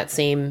kind of in that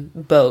same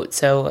boat.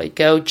 So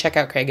go check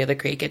out Craig of the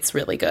Creek. It's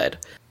really good.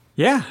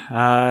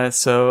 Yeah.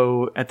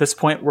 So at this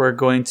point, we're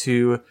going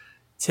to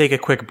take a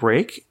quick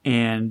break.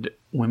 And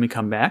when we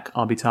come back,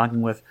 I'll be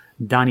talking with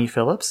Donny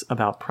Phillips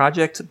about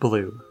Project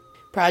Blue.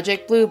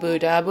 Project Blue,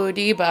 boo-da,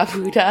 boo-dee,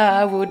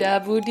 ba-boo-da, boo-da,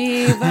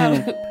 boo-dee,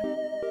 ba-boo.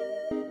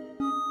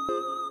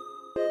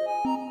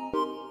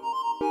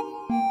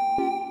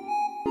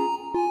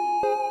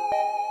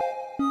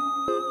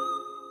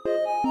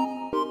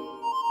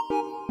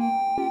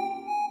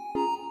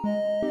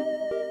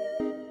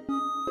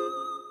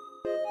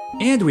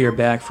 And we are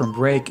back from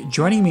break.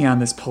 Joining me on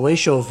this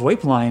palatial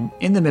VoIP line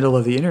in the middle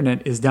of the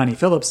internet is Donny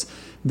Phillips.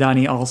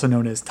 Donny, also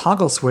known as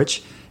Toggle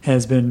Switch,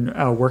 has been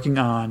working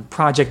on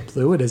Project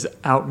Blue. It is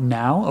out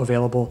now,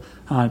 available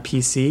on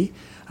PC.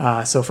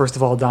 So first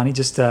of all, Donny,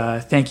 just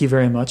thank you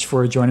very much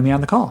for joining me on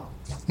the call.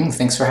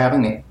 Thanks for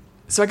having me.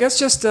 So I guess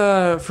just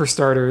for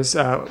starters,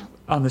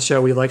 on the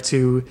show, we like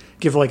to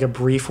give like a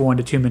brief 1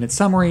 to 2 minute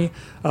summary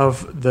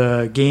of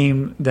the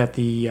game that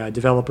the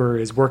developer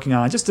is working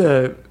on, just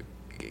to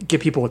get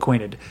people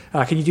acquainted.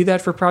 Can you do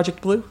that for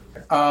Project Blue?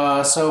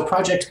 So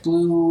Project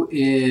Blue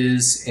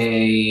is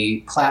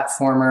a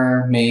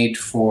platformer made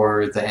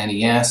for the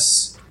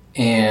NES,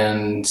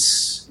 and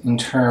in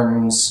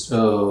terms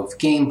of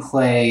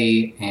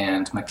gameplay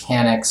and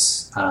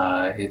mechanics,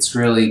 it's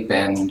really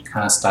been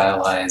kind of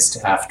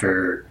stylized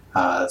after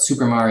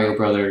Super Mario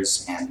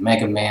Brothers and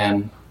Mega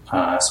Man,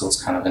 so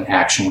it's kind of an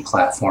action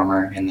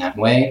platformer in that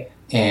way.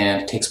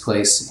 And it takes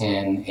place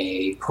in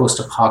a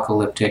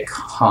post-apocalyptic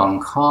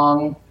Hong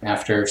Kong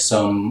after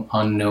some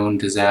unknown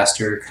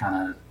disaster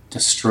kind of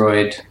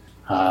destroyed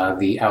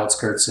the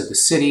outskirts of the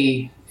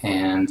city,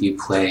 and you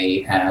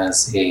play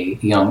as a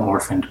young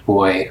orphaned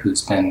boy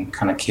who's been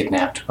kind of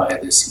kidnapped by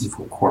this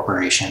evil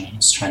corporation and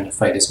is trying to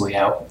fight his way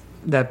out.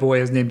 That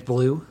boy is named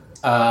Blue?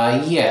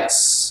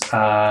 Yes.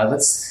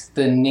 That's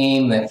the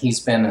name that he's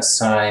been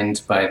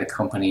assigned by the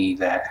company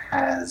that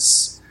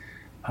has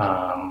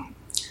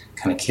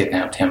kind of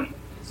kidnapped him.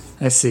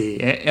 I see.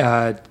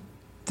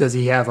 Does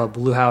he have a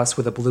blue house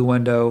with a blue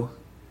window?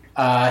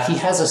 He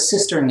has a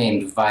sister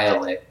named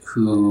Violet,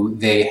 who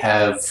they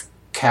have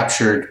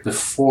captured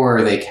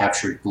before they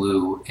captured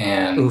Blue,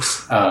 and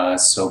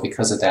so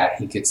because of that,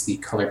 he gets the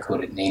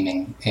color-coded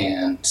naming,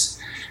 and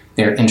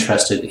they're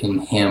interested in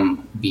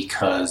him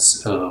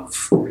because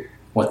of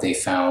what they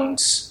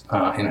found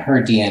in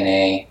her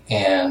DNA,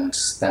 and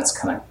that's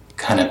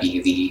kind of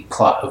be the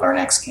plot of our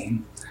next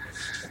game.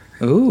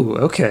 Ooh,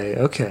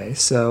 okay.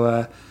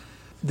 So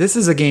this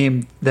is a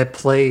game that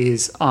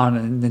plays on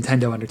a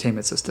Nintendo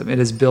Entertainment System. It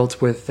is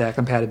built with that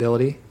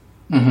compatibility.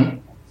 Mm-hmm.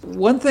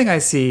 One thing I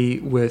see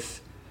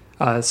with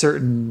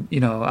certain,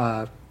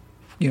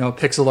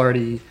 pixel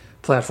arty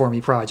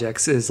platformy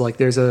projects is like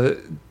there's a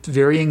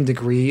varying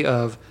degree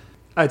of,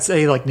 I'd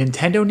say, like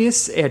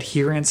Nintendo-ness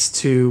adherence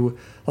to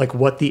like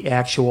what the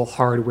actual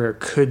hardware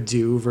could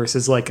do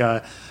versus like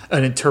an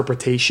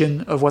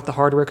interpretation of what the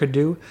hardware could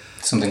do.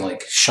 Something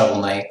like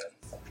Shovel Knight.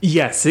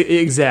 Yes,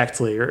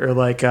 exactly. Or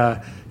like,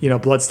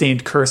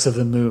 Bloodstained Curse of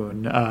the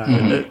Moon.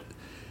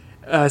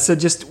 So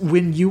just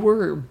when you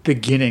were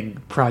beginning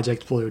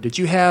Project Blue, did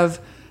you have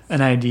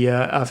an idea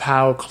of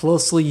how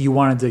closely you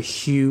wanted to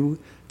hew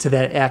to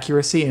that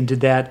accuracy? And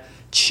did that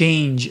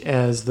change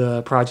as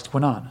the project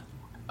went on?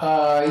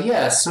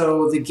 Yeah,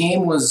 so the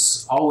game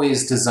was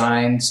always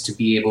designed to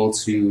be able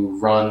to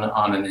run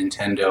on a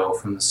Nintendo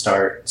from the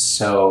start.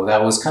 So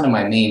that was kind of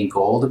my main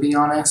goal, to be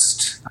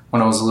honest.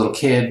 When I was a little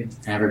kid,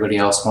 everybody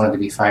else wanted to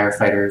be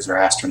firefighters or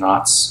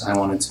astronauts. I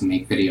wanted to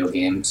make video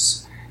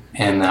games.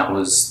 And that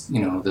was,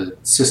 the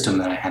system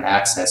that I had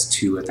access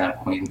to at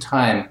that point in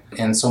time.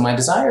 And so my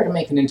desire to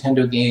make a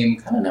Nintendo game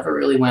kind of never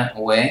really went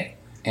away.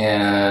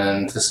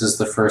 And this is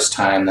the first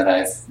time that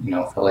I've,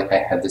 felt like I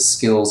had the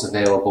skills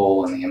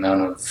available, and the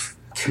amount of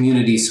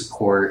community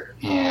support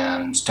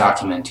and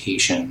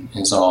documentation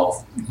is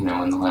all, in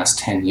the last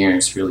 10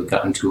 years really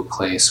gotten to a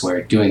place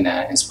where doing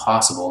that is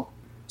possible.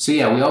 So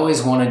yeah, we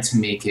always wanted to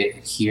make it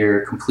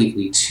adhere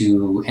completely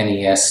to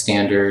NES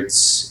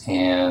standards,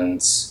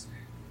 and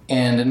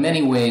in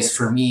many ways,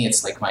 for me,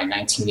 it's like my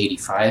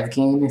 1985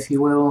 game, if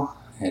you will.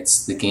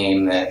 It's the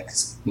game that,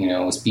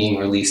 was being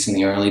released in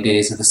the early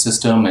days of the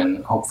system,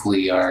 and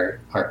hopefully our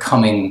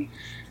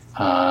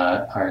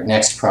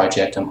next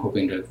project, I'm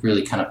hoping to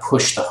really kind of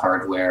push the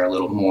hardware a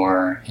little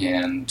more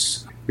and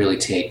really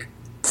take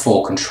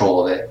full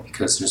control of it,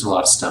 because there's a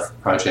lot of stuff with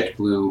Project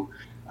Blue.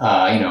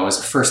 As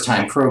a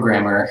first-time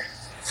programmer,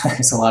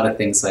 there's a lot of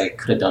things I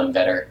could have done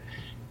better,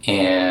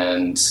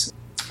 and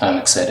I'm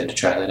excited to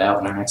try that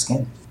out in our next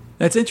game.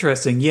 That's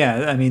interesting.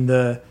 Yeah, I mean,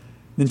 the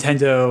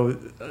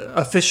Nintendo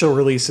official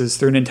releases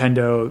through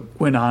Nintendo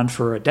went on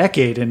for a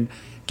decade, and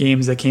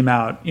games that came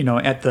out,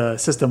 at the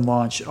system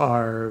launch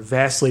are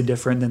vastly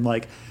different than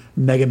like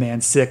Mega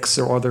Man 6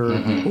 or other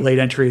late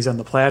entries on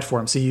the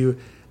platform. So you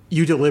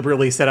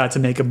deliberately set out to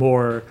make a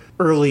more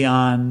early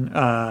on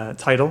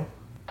title?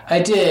 I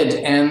did,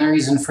 and the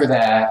reason for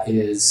that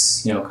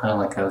is, kind of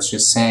like I was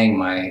just saying,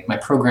 my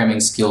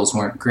programming skills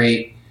weren't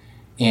great,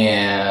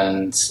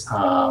 and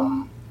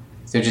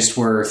there just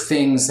were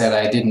things that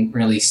I didn't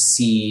really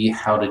see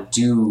how to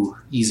do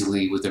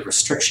easily with the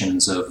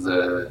restrictions of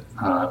the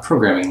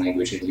programming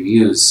language that you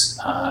use.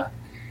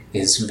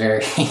 Is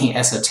very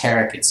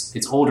esoteric.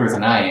 It's older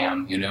than I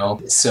am,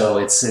 so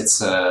it's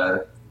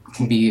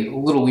can be a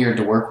little weird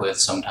to work with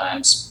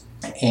sometimes.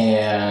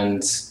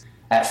 And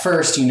at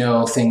first,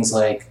 things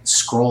like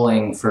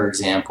scrolling, for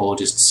example,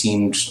 just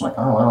seemed like,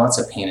 oh, well, that's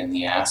a pain in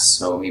the ass,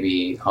 so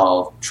maybe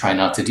I'll try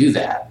not to do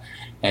that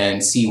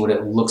and see what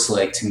it looks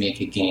like to make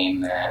a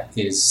game that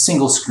is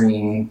single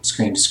screen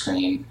to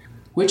screen,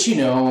 which,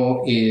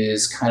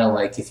 is kind of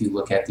like, if you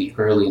look at the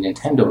early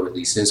Nintendo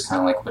releases, kind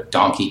of like what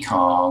Donkey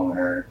Kong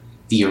or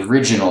the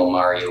original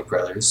Mario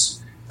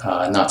Brothers,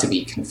 not to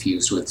be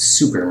confused with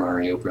Super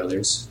Mario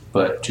Brothers,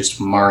 but just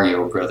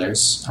Mario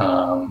Brothers.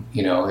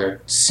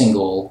 They're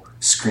single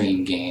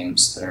screen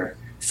games that are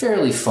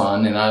fairly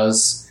fun, and I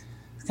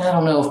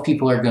don't know if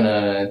people are going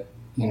to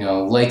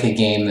like a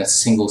game that's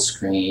single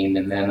screen.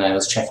 And then I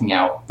was checking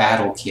out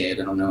Battle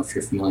Kid. I don't know if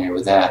you're familiar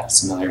with that.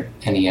 It's another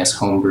NES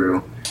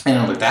homebrew. I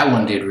know that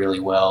one did really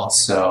well.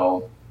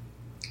 So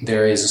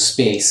there is a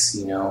space,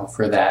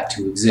 for that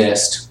to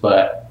exist.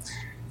 But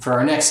for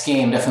our next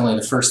game, definitely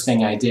the first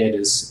thing I did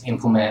is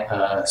implement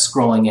a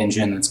scrolling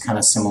engine that's kind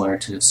of similar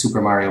to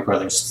Super Mario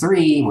Bros.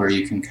 3, where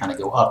you can kind of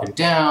go up and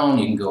down,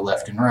 you can go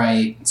left and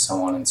right, and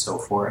so on and so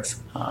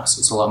forth. So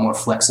it's a lot more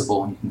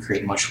flexible, and you can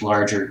create much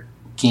larger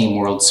game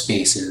world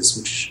spaces,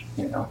 which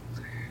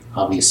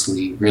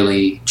obviously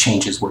really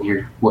changes what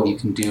you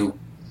can do.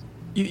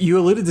 You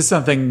alluded to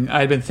something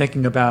I'd been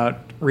thinking about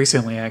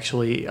recently,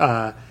 actually.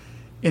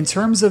 In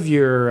terms of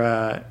your,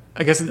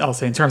 I guess I'll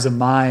say in terms of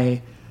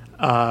my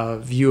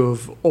view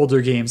of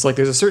older games, like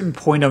there's a certain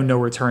point of no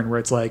return where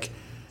it's like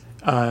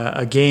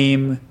a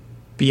game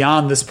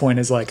beyond this point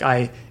is like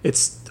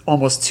it's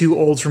almost too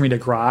old for me to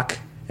grok,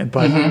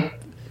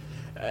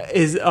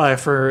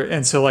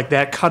 so like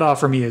that cutoff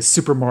for me is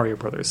Super Mario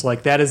Brothers.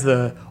 Like that is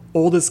the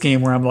oldest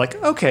game where I'm like,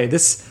 okay,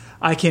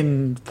 I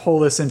can pull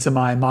this into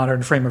my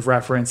modern frame of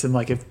reference, and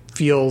like it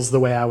feels the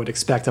way I would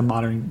expect a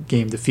modern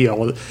game to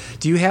feel.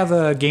 Do you have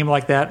a game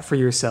like that for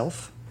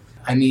yourself?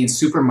 I mean,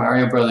 Super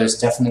Mario Brothers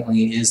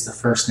definitely is the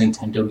first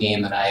Nintendo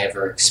game that I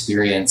ever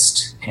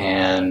experienced,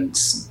 and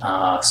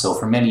so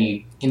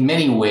in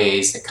many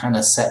ways, it kind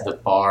of set the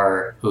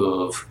bar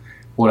of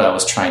what I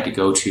was trying to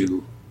go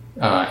to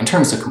in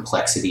terms of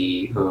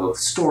complexity of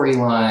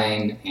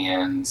storyline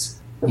and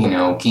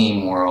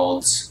game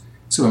worlds.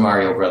 Super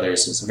Mario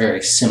Brothers is a very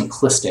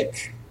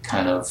simplistic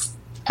kind of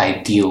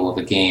ideal of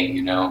a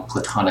game,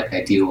 platonic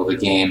ideal of a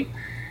game.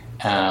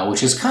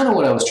 Which is kind of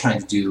what I was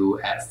trying to do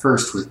at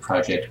first with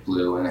Project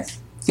Blue, and I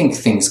think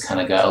things kind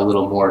of got a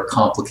little more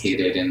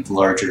complicated and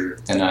larger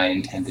than I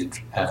intended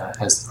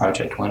as the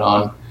project went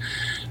on.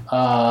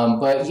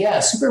 But yeah,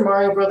 Super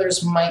Mario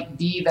Brothers might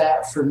be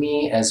that for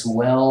me as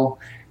well.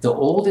 The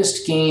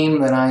oldest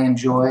game that I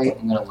enjoy,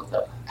 I'm going to look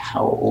up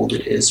how old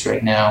it is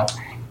right now,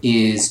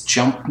 is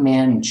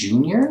Jumpman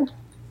Jr.,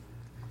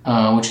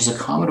 which is a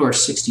Commodore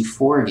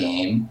 64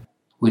 game,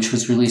 which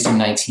was released in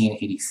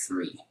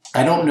 1983.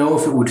 I don't know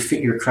if it would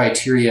fit your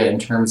criteria in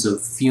terms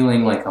of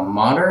feeling like a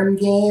modern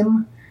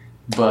game,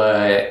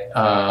 but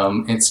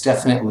it's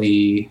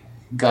definitely,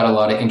 got a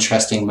lot of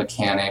interesting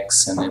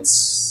mechanics, and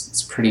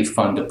it's pretty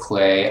fun to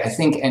play. I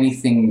think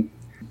anything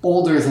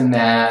older than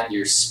that,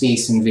 your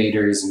Space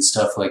Invaders and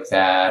stuff like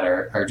that,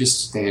 are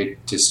just, they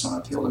just don't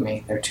appeal to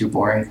me. They're too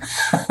boring.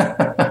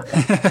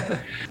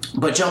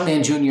 But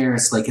Jumpman Jr.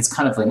 is like, it's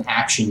kind of an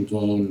action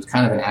game,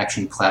 kind of an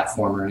action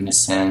platformer in a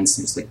sense.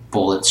 There's like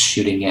bullets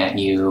shooting at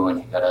you, and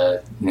you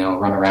gotta,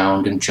 run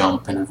around and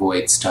jump and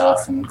avoid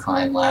stuff and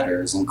climb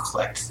ladders and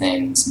collect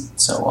things and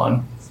so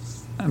on.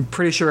 I'm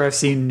pretty sure I've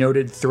seen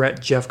noted threat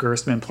Jeff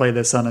Gerstmann play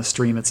this on a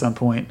stream at some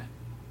point.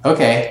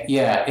 Okay,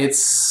 yeah,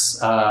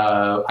 it's,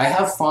 I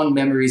have fond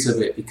memories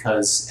of it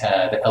because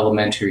the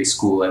elementary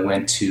school I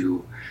went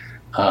to,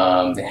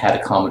 they had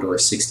a Commodore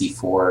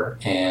 64,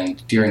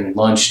 and during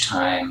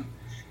lunchtime,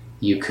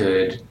 you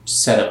could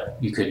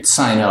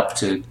sign up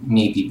to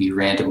maybe be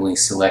randomly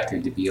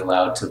selected to be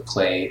allowed to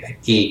play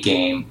a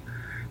game.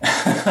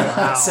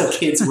 Wow. So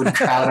kids would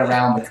crowd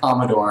around the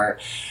Commodore,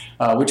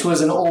 which was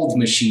an old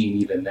machine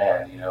even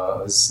then. It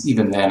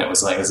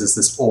was like,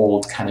 this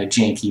old kind of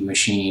janky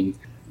machine.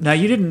 Now,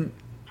 you didn't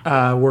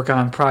work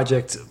on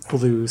Project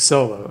Blue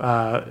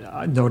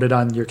solo. Noted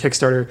on your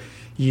Kickstarter,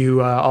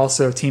 you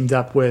also teamed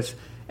up with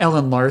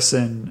Ellen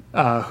Larson,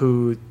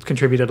 who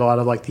contributed a lot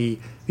of like the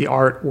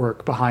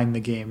artwork behind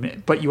the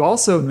game. But you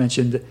also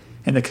mentioned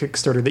in the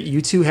Kickstarter that you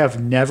two have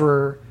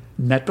never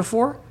met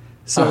before.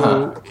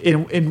 So,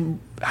 in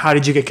how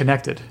did you get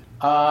connected?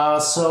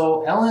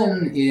 So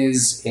Ellen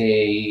is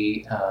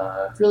a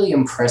really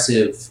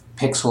impressive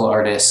pixel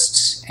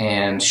artist,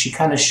 and she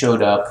kind of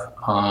showed up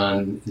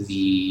on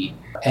the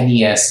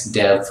NES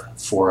dev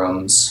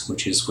forums,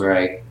 which is where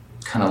I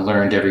kind of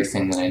learned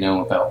everything that I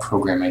know about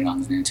programming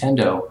on the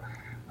Nintendo.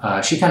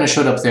 She kind of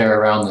showed up there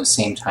around the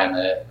same time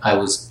that I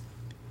was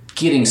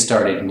getting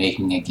started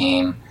making a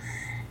game.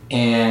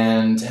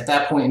 And at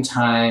that point in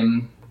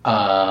time,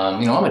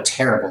 I'm a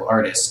terrible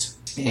artist.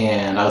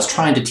 And I was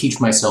trying to teach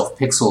myself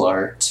pixel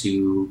art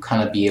to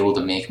kind of be able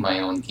to make my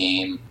own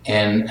game.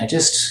 And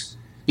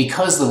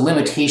because the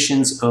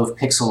limitations of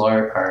pixel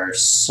art are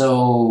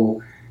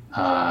so,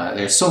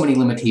 there's so many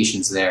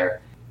limitations there.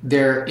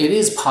 It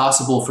is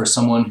possible for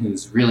someone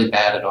who's really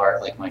bad at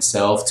art like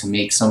myself to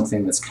make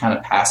something that's kind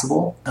of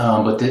passable.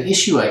 But the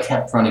issue I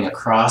kept running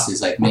across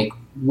is I'd make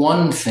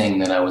one thing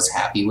that I was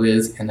happy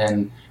with, and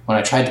then when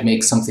I tried to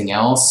make something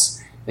else,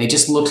 they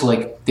just looked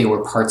like they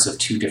were parts of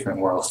two different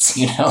worlds,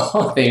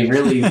 They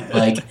really,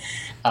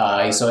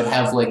 so I'd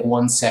have,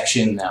 one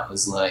section that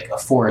was, a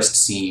forest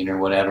scene or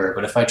whatever,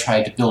 but if I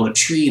tried to build a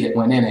tree that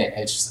went in it,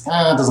 it's just,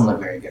 it doesn't look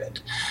very good.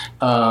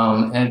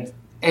 And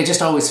it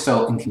just always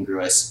felt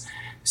incongruous.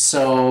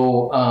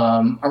 So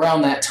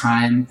around that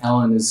time,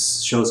 Ellen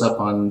shows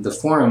up on the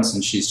forums,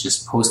 and she's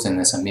just posting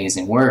this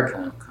amazing work,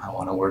 and I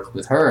want to work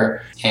with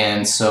her.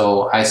 And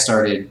so I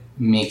started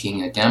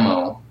making a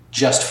demo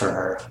just for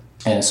her.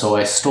 And so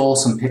I stole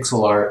some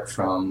pixel art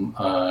from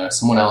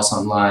someone else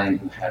online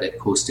who had it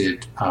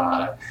posted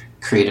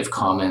Creative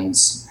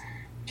Commons,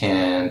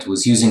 and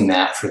was using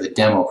that for the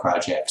demo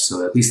project,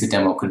 so at least the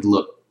demo could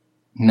look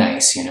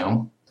nice,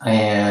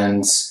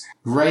 And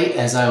right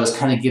as I was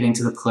kind of getting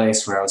to the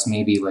place where I was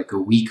maybe a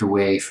week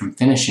away from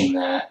finishing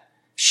that,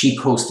 she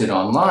posted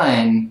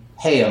online,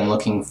 "Hey, I'm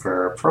looking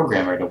for a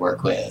programmer to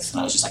work with."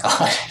 And I was just like,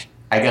 "Oh,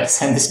 I got to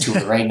send this to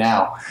her right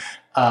now."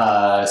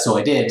 So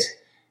I did.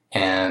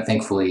 And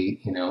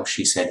thankfully,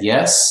 she said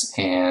yes.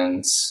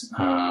 And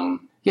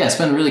it's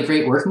been really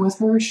great working with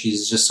her.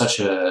 She's just such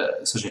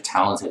a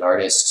talented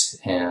artist.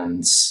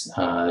 And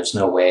there's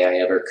no way I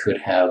ever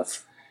could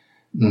have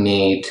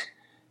made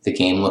the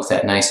game look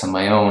that nice on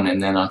my own.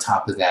 And then on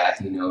top of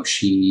that,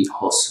 she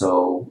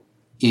also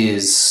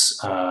is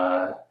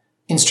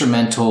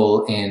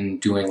instrumental in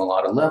doing a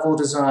lot of level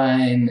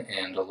design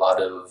and a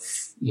lot of,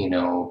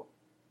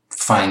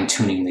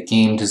 fine-tuning the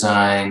game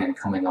design and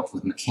coming up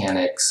with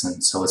mechanics.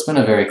 And so it's been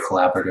a very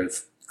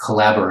collaborative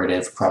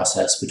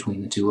process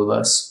between the two of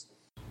us.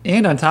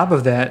 And on top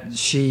of that,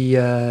 she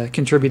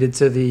contributed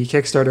to the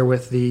Kickstarter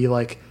with the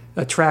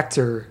a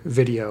tractor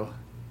video.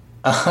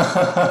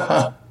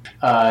 Yeah,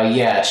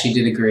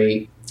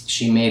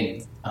 she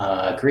made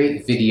a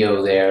great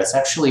video there. It's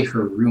actually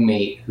her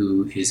roommate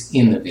who is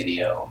in the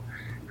video,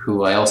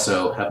 who I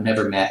also have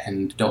never met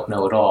and don't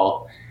know at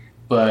all.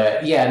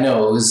 But yeah,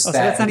 no, it was so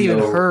that's video. Not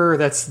even her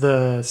that's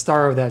the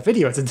star of that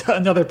video. It's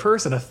another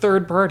person, a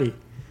third party.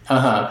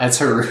 That's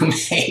her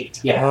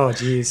roommate. Yeah. Oh,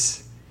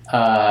 geez.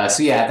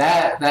 So yeah,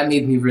 that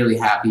made me really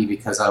happy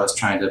because I was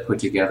trying to put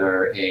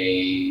together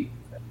a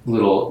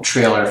little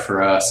trailer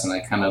for us, and I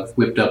kind of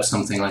whipped up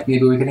something like,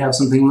 maybe we could have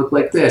something look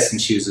like this, and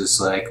she was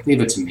just like,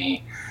 leave it to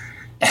me.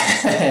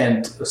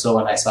 And so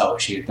when I saw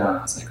what she had done,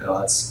 I was like, oh,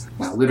 that's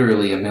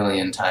literally a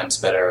million times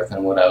better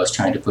than what I was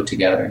trying to put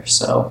together.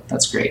 So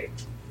that's great.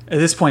 At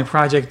this point,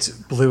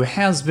 Project Blue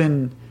has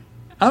been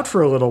out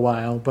for a little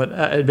while, but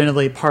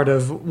admittedly part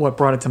of what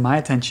brought it to my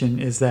attention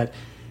is that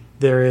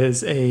there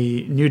is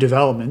a new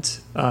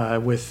development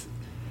with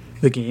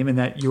the game, and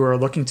that you are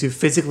looking to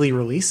physically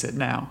release it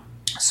now.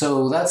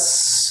 So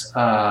that's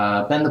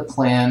been the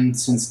plan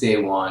since day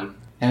one.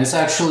 And this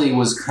actually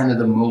was kind of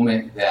the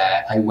moment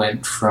that I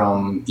went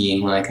from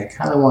being like, I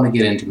kind of want to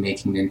get into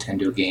making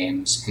Nintendo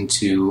games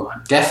into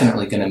I'm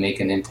definitely going to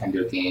make a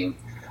Nintendo game,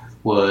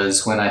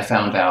 was when I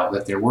found out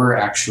that there were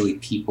actually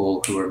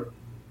people who are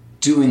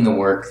doing the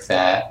work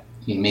that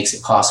makes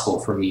it possible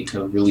for me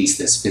to release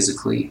this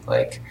physically.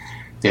 Like,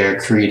 they're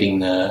creating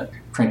the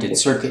printed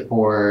circuit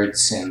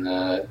boards and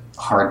the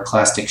hard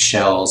plastic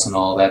shells and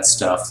all that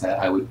stuff that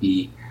I would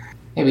be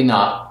maybe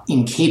not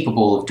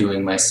incapable of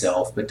doing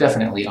myself, but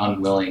definitely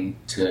unwilling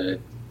to,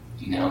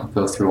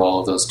 go through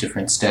all of those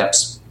different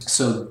steps.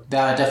 So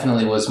that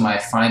definitely was my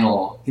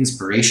final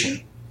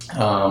inspiration.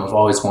 I've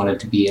always wanted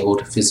to be able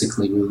to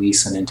physically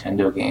release a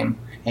Nintendo game.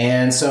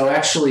 And so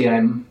actually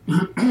I'm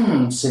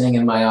sitting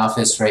in my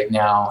office right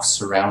now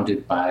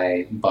surrounded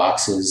by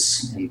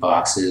boxes and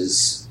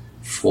boxes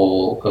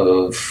full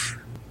of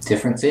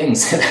different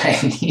things that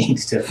I need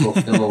to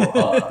fulfill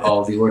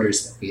all the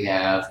orders that we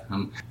have.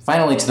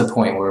 Finally to the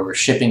point where we're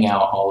shipping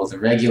out all of the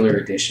regular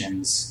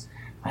editions.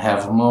 I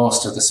have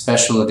most of the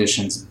special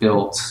editions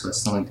built, so I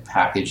still need to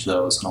package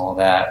those and all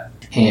that.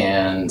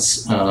 And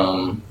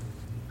so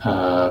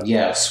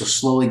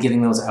slowly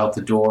getting those out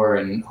the door,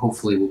 and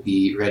hopefully we'll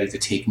be ready to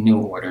take new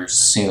orders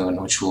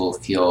soon, which will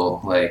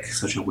feel like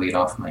such a weight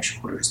off my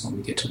shoulders when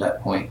we get to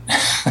that point.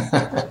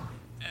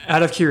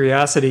 Out of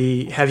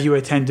curiosity, have you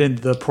attended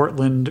the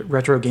Portland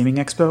Retro Gaming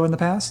Expo in the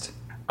past?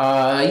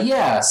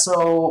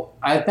 So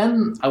I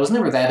was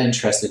never that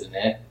interested in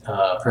it,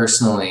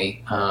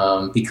 personally,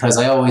 because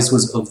I always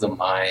was of the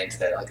mind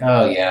that like,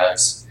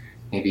 there's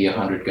maybe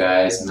 100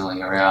 guys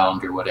milling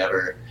around or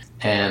whatever.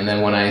 And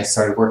then when I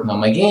started working on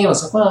my game, I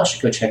was like, well, I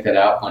should go check that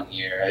out one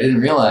year. I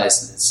didn't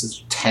realize that it's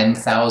a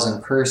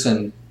 10,000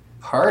 person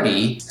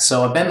party.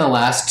 So I've been the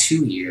last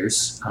 2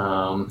 years.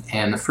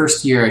 And the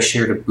first year I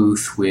shared a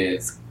booth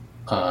with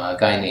a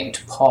guy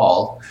named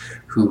Paul,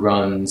 who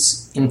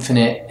runs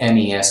Infinite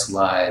NES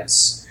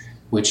Lives,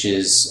 which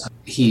is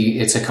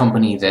it's a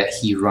company that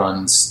he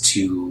runs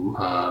to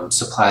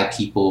supply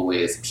people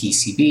with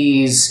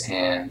PCBs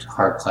and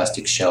hard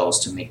plastic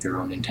shells to make their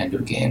own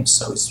Nintendo games.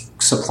 So he's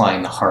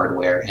supplying the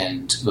hardware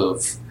end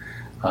of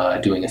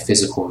doing a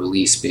physical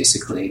release,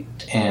 basically.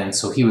 And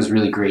so he was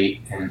really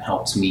great and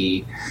helped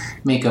me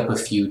make up a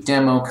few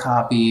demo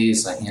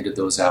copies. I handed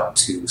those out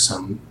to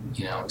some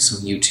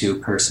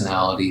YouTube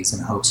personalities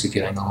in hopes of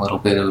getting a little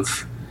bit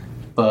of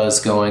buzz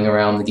going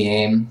around the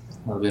game,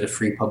 a little bit of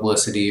free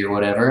publicity or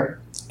whatever.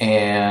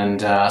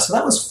 And so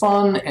that was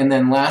fun. And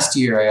then last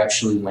year I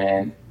actually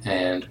went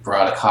and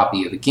brought a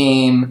copy of the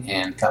game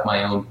and got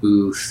my own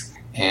booth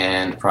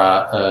and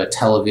brought a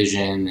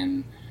television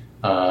and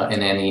an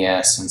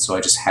NES. And so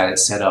I just had it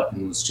set up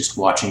and was just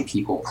watching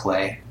people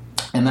play.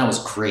 And that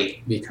was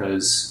great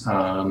because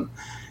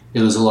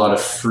it was a lot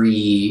of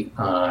free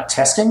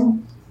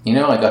testing.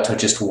 I got to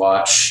just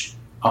watch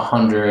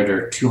 100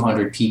 or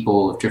 200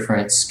 people of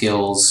different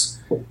skills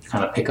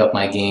kind of pick up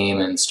my game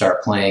and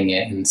start playing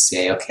it and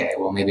say, okay,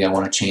 well, maybe I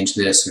want to change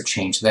this or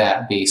change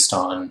that based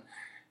on,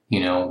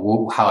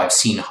 how I've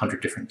seen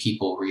 100 different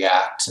people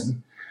react.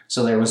 And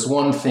so there was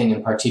one thing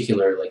in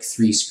particular, like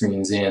 3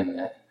 screens in,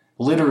 that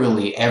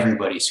literally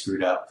everybody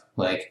screwed up.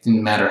 Like,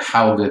 didn't matter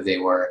how good they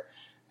were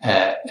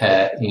at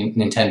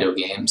Nintendo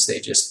games, they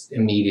just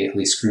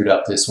immediately screwed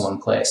up this one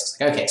place. It's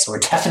like, okay, so we're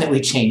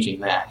definitely changing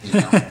that.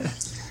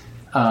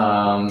 It's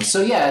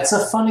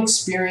a fun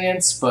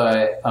experience,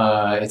 but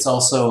it's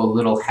also a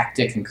little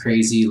hectic and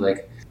crazy.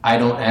 Like, I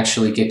don't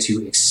actually get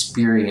to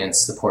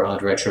experience the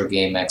Portland Retro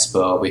Game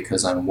Expo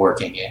because I'm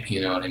working it.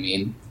 You know what I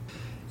mean?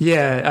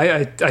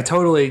 Yeah, I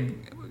totally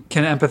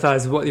can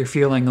empathize with what you're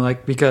feeling,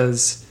 like,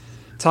 because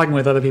talking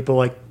with other people,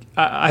 like,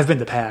 I've been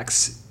to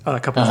PAX a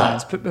couple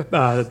times,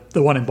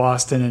 the one in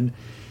Boston, and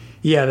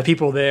the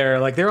people there,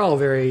 like, they're all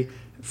very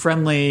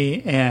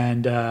friendly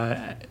and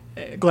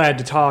glad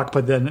to talk,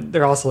 but then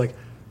they're also like,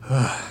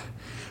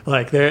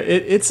 like,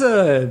 it's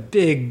a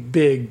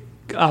big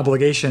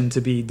obligation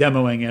to be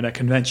demoing at a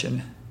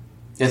convention.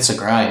 It's a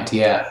grind,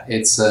 yeah.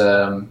 It's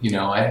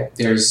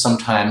there's some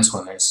times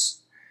when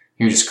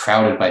you're just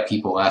crowded by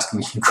people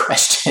asking you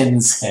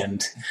questions,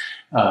 and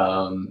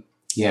I'm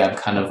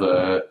kind of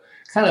a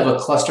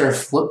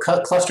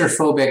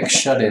claustrophobic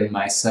shut-in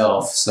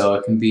myself, so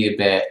it can be a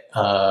bit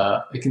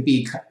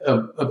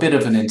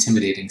of an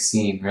intimidating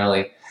scene,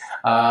 really.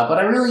 But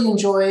I really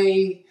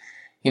enjoy,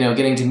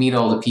 getting to meet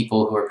all the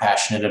people who are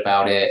passionate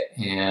about it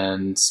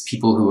and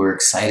people who are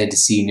excited to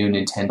see new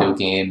Nintendo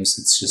games.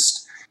 It's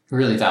just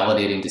really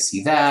validating to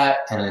see that,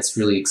 and it's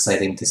really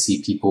exciting to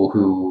see people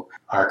who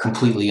are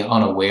completely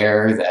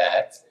unaware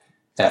that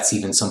that's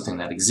even something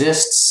that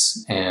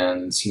exists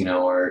and,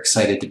 are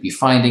excited to be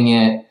finding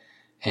it.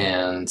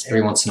 And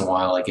every once in a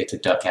while I get to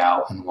duck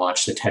out and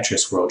watch the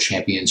Tetris World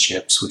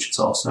Championships, which is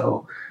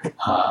also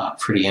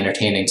pretty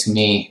entertaining to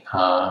me.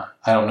 I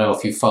don't know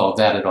if you followed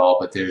that at all,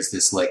 but there's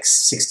this like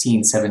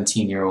 16,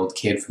 17-year-old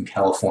kid from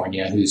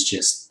California who's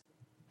just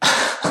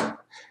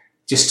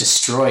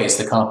destroys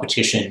the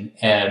competition,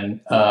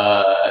 and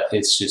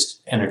it's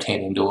just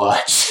entertaining to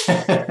watch.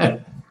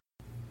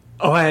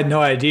 Oh, I had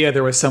no idea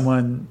there was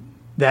someone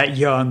that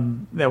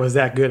young that was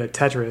that good at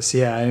Tetris.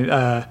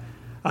 Yeah,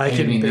 I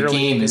mean, the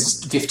game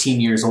is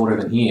 15 years older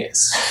than he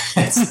is.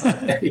 It's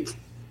like,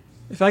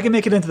 if I can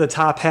make it into the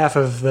top half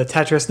of the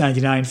Tetris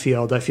 99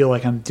 field, I feel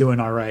like I'm doing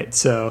all right.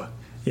 So,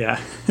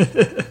 yeah.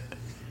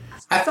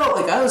 I felt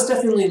like I was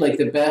definitely like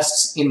the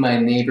best in my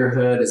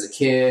neighborhood as a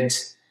kid,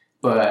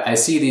 but I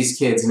see these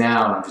kids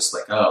now and I'm just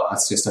like, oh,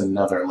 that's just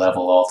another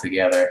level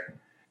altogether.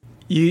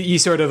 You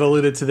sort of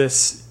alluded to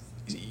this.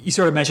 You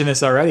sort of mentioned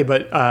this already,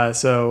 but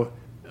so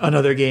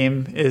another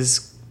game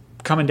is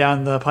coming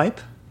down the pipe?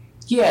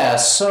 Yeah,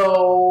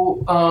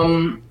 so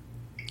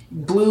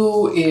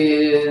Blue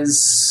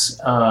is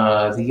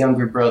the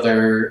younger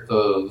brother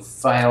of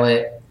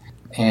Violet,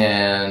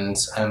 and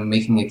I'm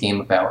making a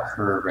game about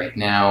her right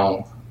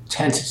now.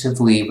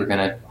 Tentatively, we're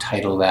going to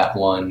title that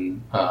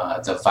one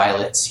the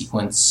Violet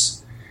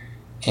Sequence,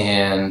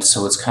 and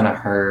so it's kind of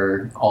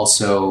her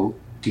also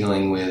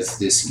dealing with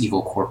this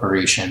evil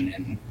corporation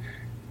in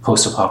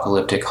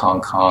post-apocalyptic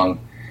Hong Kong.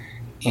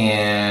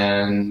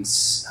 And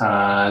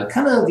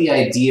kind of the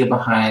idea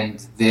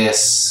behind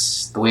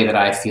this, the way that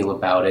I feel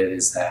about it,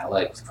 is that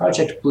like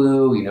Project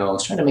Blue, I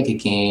was trying to make a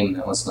game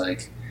that was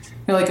like,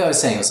 like I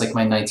was saying, it was like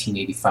my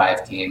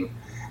 1985 game.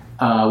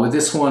 With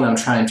this one, I'm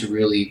trying to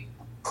really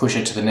push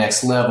it to the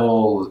next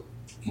level.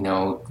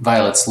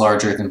 Violet's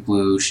larger than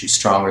Blue, she's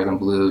stronger than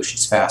Blue,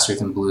 she's faster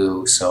than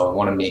Blue, so I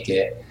want to make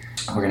it.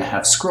 We're going to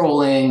have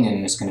scrolling,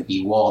 and there's going to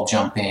be wall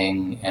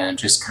jumping, and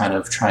just kind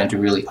of trying to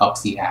really up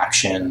the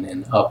action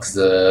and up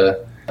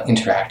the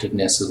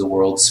interactiveness of the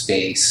world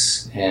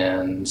space,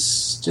 and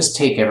just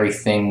take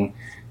everything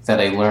that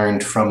I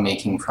learned from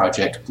making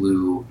Project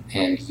Blue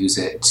and use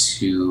it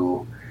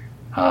to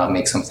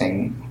make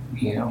something,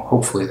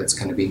 hopefully that's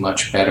going to be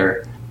much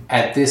better.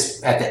 At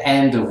the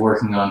end of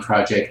working on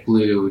Project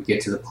Blue, we'd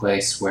get to the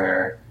place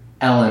where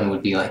Ellen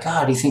would be like, do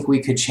you think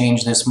we could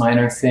change this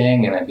minor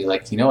thing? And I'd be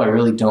like, I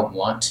really don't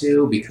want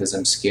to, because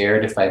I'm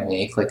scared if I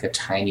make like a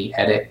tiny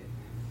edit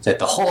that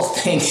the whole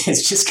thing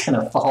is just going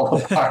to fall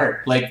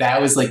apart. Like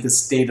that was like the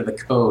state of the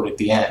code at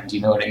the end,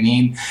 you know what I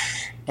mean?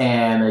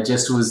 And I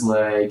just was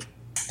like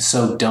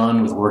so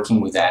done with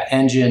working with that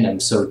engine. I'm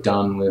so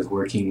done with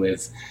working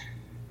with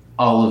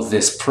all of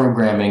this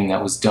programming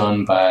that was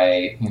done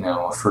by,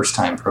 a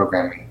first-time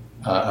programmer.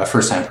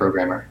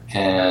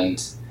 And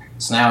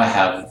so now I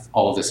have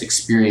all of this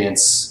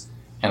experience,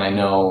 and I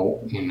know,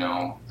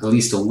 at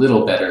least a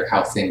little better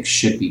how things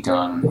should be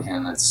done.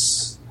 And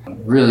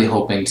I'm really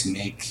hoping to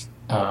make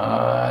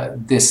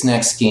this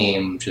next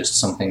game just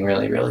something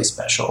really, really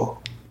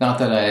special. Not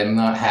that I'm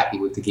not happy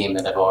with the game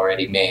that I've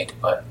already made,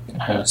 but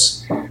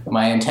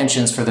my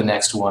intentions for the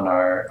next one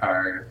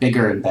are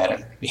bigger and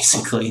better,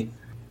 basically.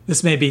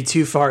 This may be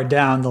too far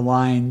down the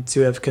line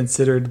to have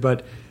considered,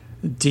 but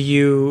do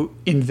you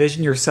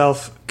envision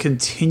yourself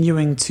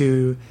continuing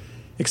to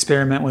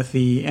experiment with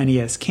the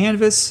NES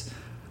Canvas,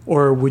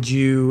 or would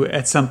you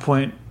at some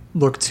point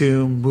look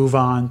to move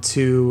on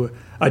to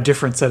a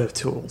different set of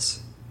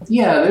tools?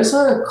 Yeah, there's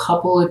a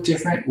couple of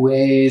different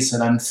ways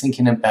that I'm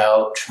thinking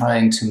about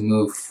trying to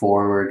move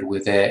forward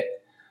with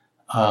it.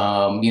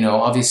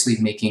 Obviously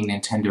making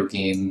Nintendo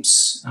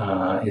games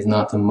is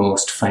not the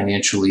most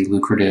financially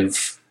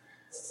lucrative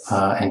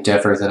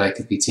endeavor that I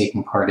could be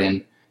taking part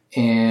in.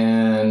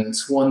 And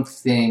one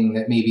thing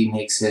that maybe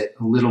makes it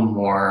a little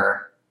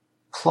more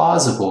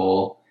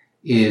plausible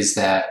is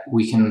that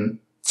we can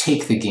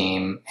take the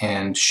game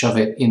and shove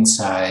it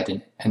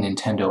inside a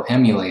Nintendo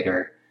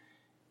emulator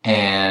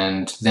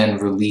and then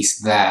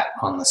release that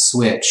on the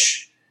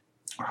Switch.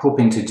 We're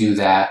hoping to do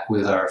that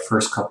with our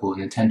first couple of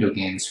Nintendo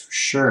games for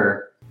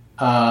sure.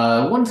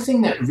 One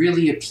thing that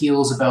really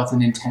appeals about the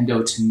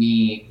Nintendo to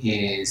me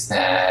is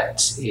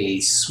that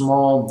a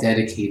small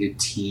dedicated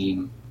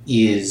team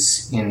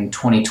is in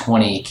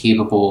 2020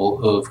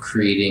 capable of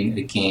creating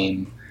a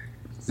game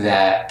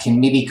that can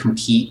maybe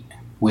compete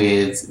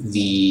with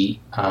the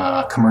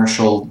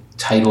commercial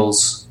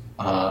titles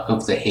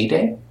of the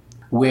heyday.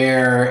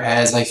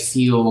 Whereas I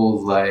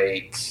feel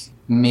like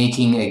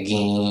making a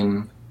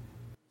game...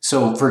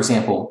 So, for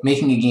example,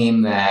 making a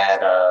game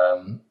that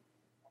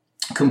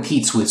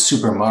competes with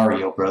Super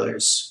Mario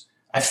Brothers.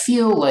 I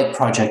feel like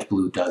Project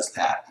Blue does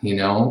that,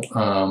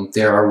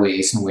 There are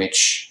ways in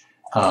which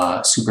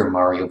Super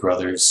Mario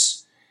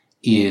Brothers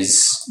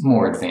is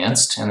more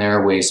advanced, and there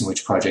are ways in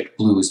which Project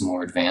Blue is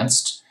more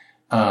advanced.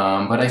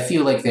 But I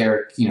feel like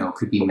they're,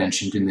 could be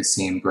mentioned in the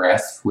same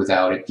breath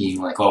without it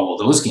being like, oh, well,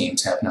 those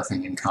games have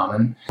nothing in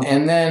common.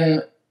 And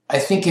then I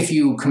think if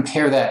you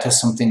compare that to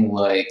something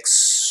like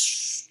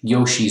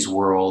Yoshi's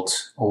World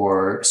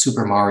or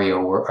Super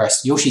Mario or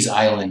Yoshi's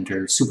Island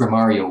or Super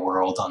Mario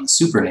World on the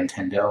Super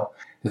Nintendo,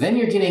 then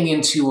you're getting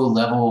into a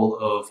level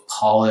of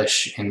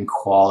polish and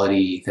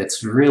quality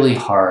that's really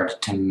hard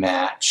to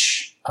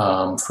match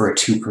for a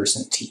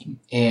two-person team.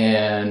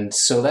 And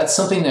so that's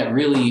something that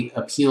really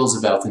appeals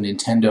about the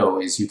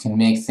Nintendo is you can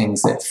make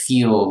things that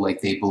feel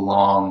like they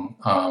belong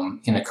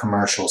in a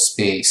commercial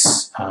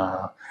space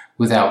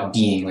without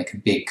being like a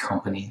big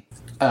company.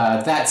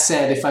 That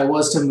said, if I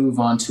was to move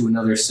on to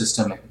another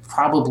system, it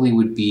probably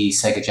would be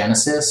Sega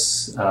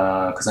Genesis,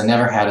 because I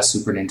never had a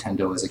Super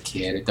Nintendo as a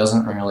kid. It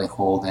doesn't really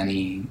hold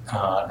any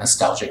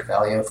nostalgic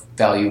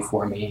value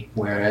for me,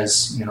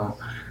 whereas, you know,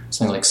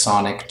 something like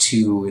Sonic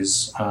 2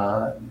 is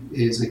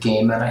a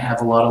game that I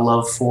have a lot of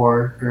love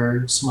for,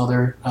 or some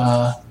other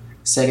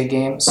Sega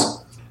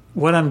games.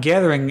 What I'm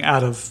gathering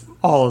out of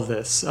all of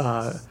this,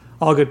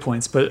 all good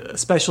points, but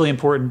especially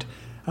important,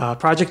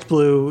 Project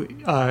Blue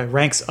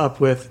ranks up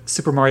with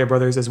Super Mario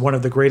Brothers as one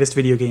of the greatest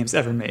video games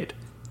ever made.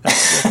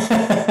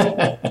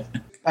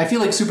 I feel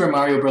like Super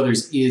Mario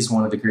Brothers is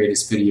one of the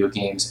greatest video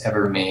games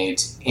ever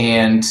made,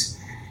 and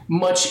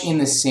much in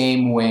the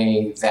same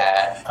way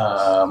that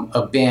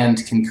a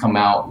band can come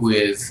out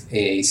with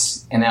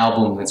an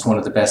album that's one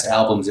of the best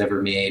albums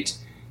ever made,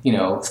 you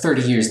know,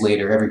 30 years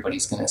later,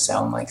 everybody's going to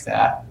sound like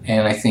that.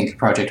 And I think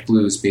Project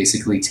Blue is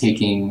basically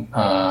taking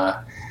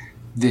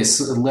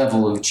this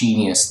level of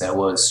genius that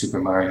was Super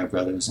Mario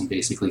Brothers and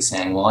basically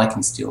saying, well, I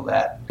can steal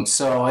that.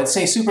 So I'd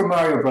say Super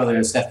Mario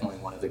Brothers is definitely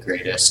one of the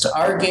greatest.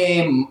 Our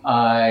game,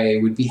 I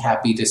would be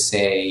happy to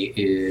say,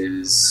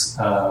 is,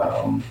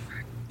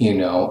 you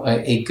know,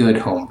 a good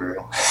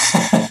homebrew.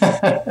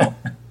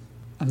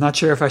 I'm not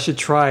sure if I should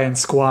try and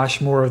squash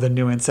more of the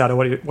nuance out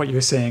of what you're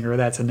saying, or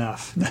that's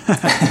enough.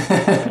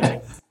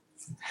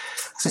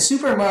 So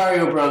Super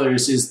Mario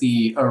Brothers is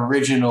the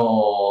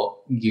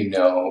original, you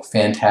know,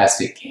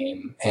 fantastic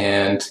game,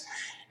 and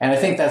I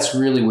think that's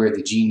really where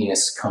the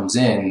genius comes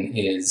in,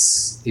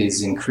 is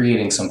in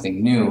creating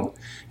something new.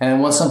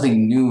 And once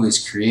something new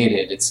is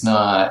created, it's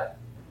not,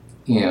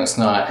 you know,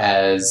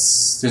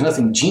 there's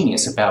nothing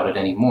genius about it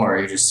anymore.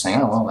 You're just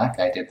saying, oh, well, that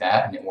guy did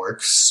that and it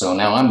works, so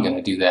now I'm going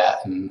to do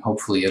that, and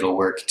hopefully it'll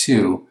work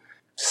too.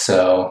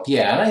 So,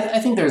 yeah, and I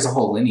think there's a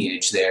whole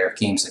lineage there of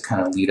games that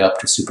kind of lead up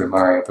to Super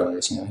Mario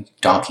Brothers, you know,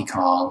 Donkey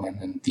Kong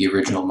and then the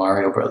original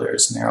Mario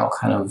Brothers, and they're all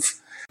kind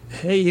of...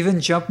 Hey, even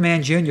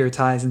Jumpman Jr.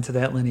 ties into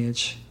that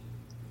lineage.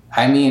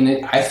 I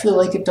mean, I feel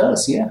like it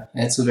does, yeah.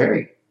 It's a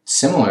very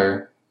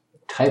similar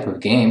type of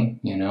game,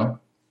 you know,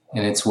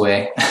 in its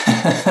way.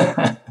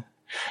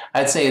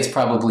 I'd say it's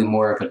probably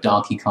more of a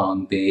Donkey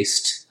Kong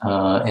based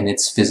in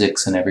its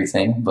physics and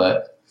everything,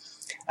 but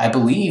I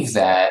believe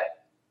that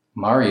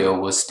Mario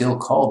was still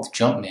called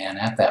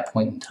Jumpman at that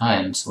point in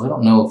time, so I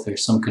don't know if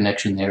there's some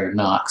connection there or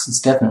not, because it's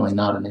definitely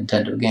not a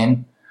Nintendo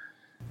game.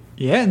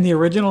 Yeah, in the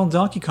original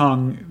Donkey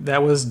Kong,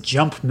 that was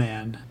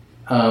Jumpman.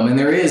 And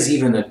there is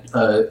even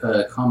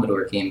a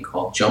Commodore game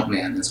called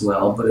Jumpman as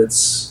well, but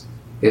it's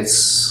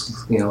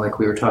you know, like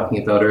we were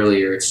talking about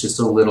earlier, it's just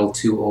a little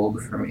too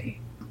old for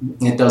me.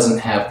 It doesn't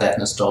have that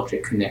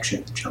nostalgic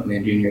connection that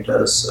Jumpman Jr.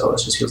 does, so it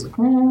just feels like,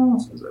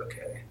 this is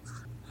okay.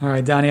 All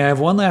right, Donnie, I have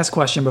one last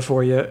question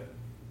before you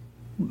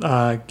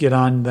get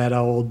on that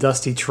old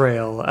dusty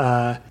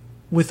trail.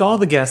 With all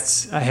the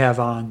guests I have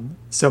on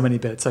So Many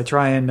Bits, I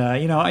try and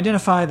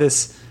identify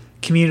this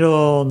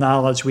communal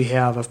knowledge we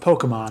have of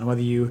Pokemon,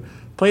 whether you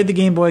played the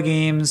Game Boy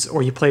games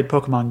or you played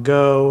Pokemon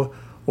Go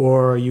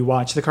or you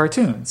watch the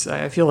cartoons.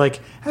 I feel like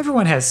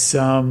everyone has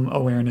some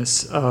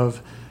awareness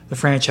of the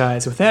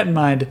franchise. With that in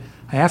mind,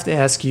 I have to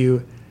ask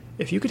you,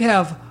 if you could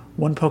have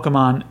one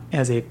Pokemon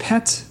as a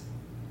pet,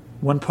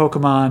 one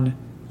Pokemon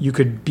you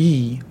could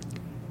be,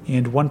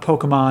 and one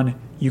Pokemon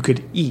you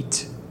could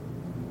eat,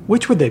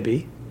 which would they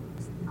be?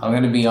 I'm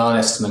going to be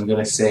honest, and I'm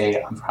going to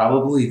say I'm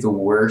probably the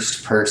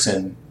worst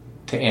person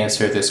to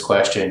answer this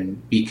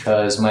question,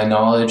 because my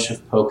knowledge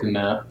of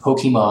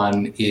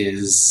Pokemon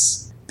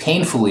is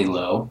painfully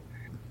low.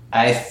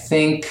 I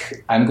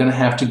think I'm going to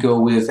have to go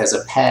with, as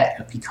a pet,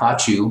 a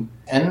Pikachu,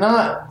 and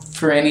not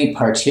for any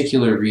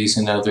particular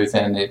reason other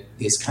than it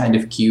is kind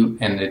of cute,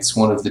 and it's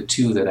one of the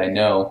two that I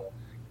know.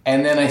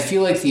 And then I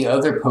feel like the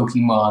other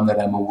Pokemon that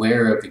I'm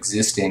aware of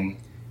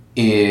existing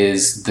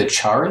is the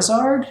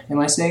Charizard. Am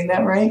I saying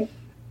that right?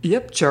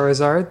 Yep,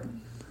 Charizard.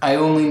 I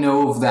only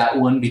know of that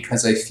one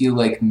because I feel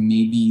like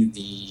maybe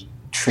the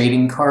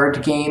trading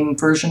card game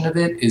version of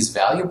it is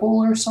valuable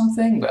or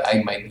something, but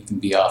I might even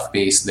be off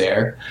base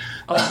there.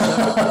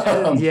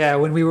 Yeah,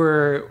 when we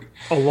were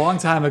a long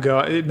time ago,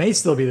 it may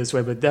still be this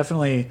way, but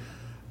definitely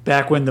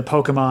back when the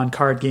Pokemon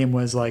card game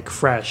was like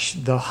fresh,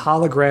 the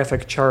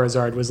holographic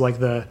Charizard was like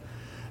the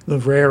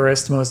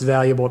rarest, most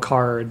valuable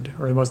card,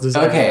 or the most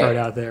desirable card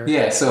out there.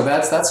 Yeah, so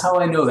that's how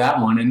I know that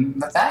one.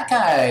 And that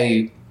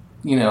guy,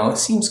 you know,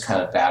 seems kind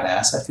of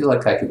badass. I feel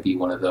like I could be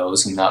one of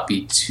those and not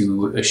be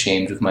too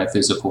ashamed of my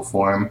physical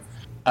form.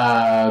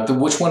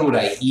 Which one would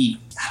I eat?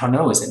 I don't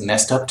know. Is it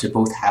messed up to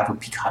both have a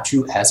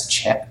Pikachu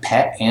as a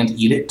pet and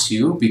eat it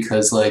too?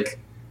 Because like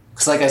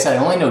I said,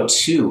 I only know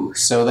two.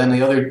 So then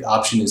the other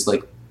option is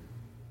like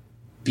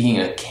being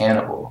a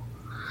cannibal.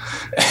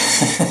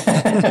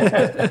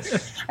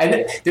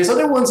 And there's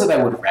other ones that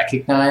I would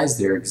recognize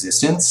their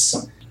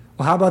existence.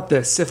 Well, how about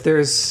this? If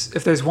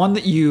there's one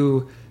that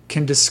you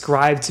can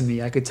describe to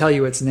me, I could tell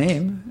you its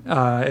name.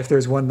 If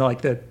there's one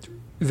like that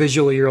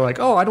visually you're like,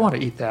 oh, I'd want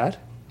to eat that.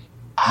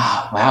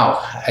 Wow.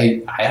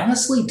 I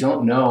honestly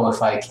don't know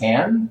if I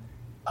can.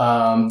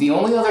 The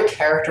only other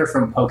character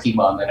from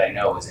Pokemon that I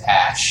know is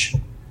Ash.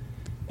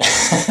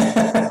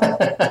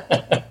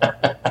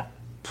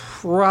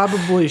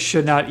 Probably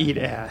should not eat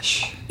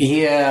Ash.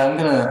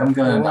 Yeah, I'm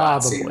gonna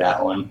not say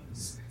that one.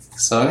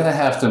 So I'm gonna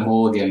have to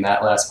mulligan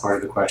that last part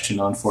of the question,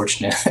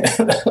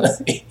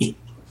 unfortunately.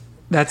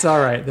 That's all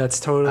right. That's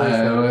totally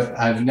fair.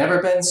 I've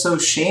never been so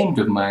shamed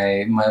of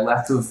my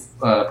lack of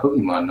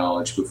Pokemon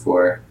knowledge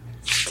before.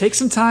 Take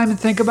some time and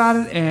think about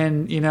it,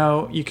 and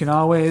you can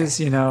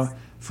always,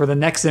 for the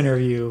next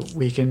interview,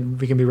 we can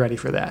be ready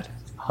for that.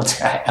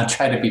 I'll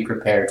try to be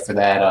prepared for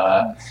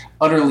that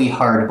utterly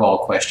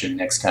hardball question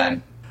next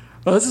time.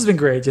 Well, this has been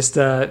great. Just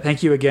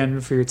thank you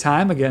again for your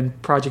time. Again,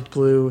 Project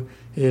Blue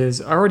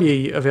is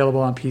already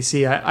available on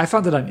PC. I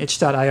found it on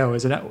itch.io.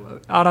 Is it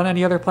out on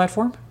any other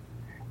platform?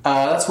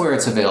 That's where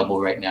it's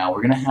available right now.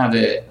 We're going to have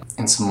it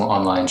in some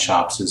online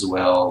shops as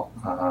well,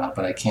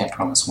 but I can't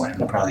promise when.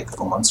 Probably a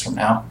couple months from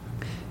now.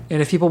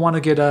 And if people want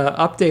to get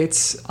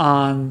updates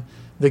on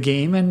the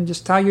game and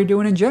just how you're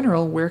doing in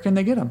general, where can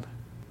they get them?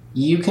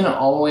 You can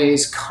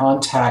always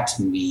contact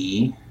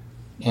me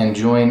and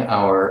join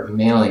our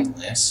mailing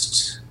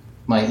list.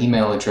 My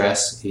email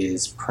address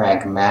is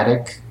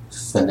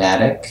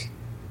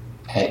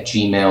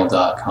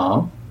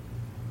pragmaticfanatic@gmail.com.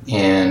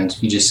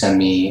 And you just send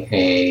me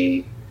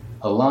a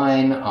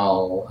line,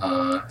 I'll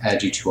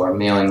add you to our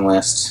mailing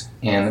list.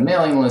 And the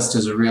mailing list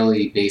is a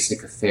really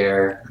basic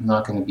affair. I'm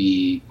not going to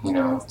be,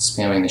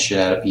 spamming the shit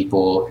out of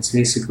people. It's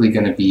basically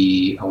going to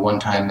be a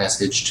one-time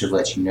message to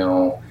let you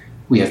know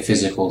we have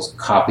physical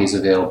copies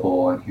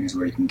available and here's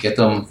where you can get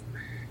them.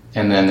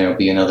 And then there'll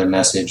be another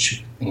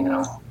message,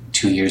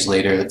 2 years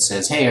later that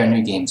says, hey, our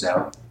new game's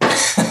out.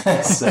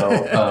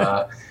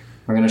 So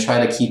we're going to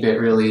try to keep it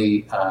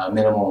really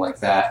minimal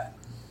like that.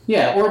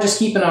 Yeah, or just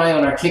keep an eye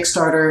on our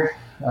Kickstarter.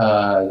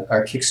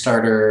 Our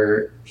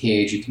Kickstarter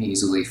page you can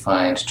easily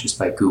find just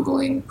by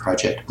Googling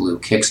Project Blue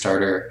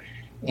Kickstarter.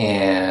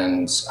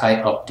 And I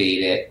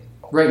update it.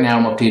 Right now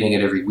I'm updating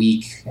it every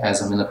week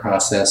as I'm in the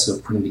process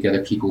of putting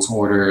together people's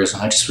orders.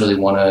 And I just really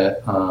want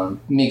to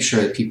make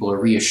sure that people are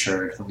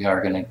reassured that we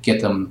are going to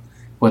get them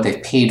what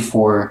they've paid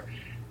for.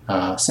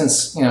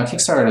 Since,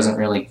 Kickstarter doesn't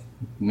really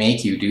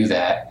make you do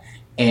that.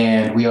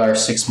 And we are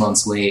 6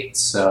 months late,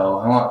 so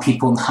I want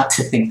people not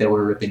to think that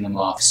we're ripping them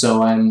off.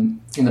 So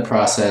I'm in the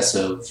process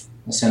of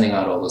sending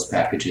out all those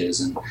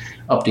packages and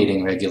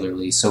updating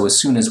regularly. So as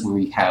soon as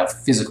we have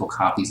physical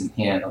copies in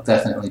hand, I'll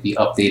definitely be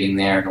updating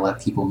there to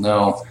let people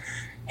know,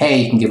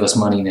 hey, you can give us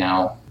money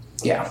now.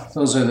 Yeah,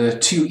 those are the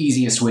two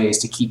easiest ways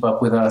to keep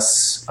up with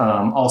us.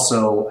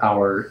 Also,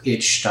 our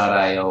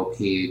itch.io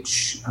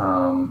page,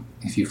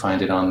 if you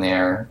find it on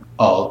there,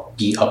 I'll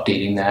be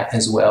updating that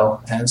as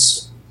well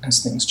as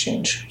things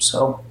change.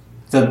 So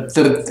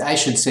I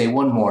should say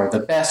one more. The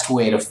best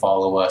way to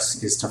follow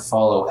us is to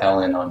follow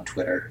Ellen on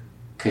Twitter,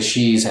 because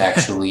she's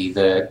actually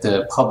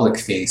the public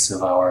face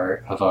of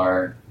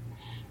our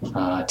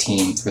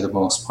team for the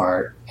most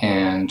part,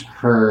 and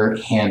her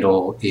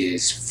handle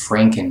is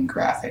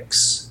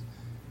Frankengraphics.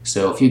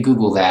 So if you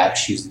Google that,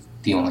 she's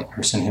the only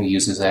person who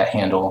uses that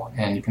handle,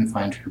 and you can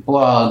find her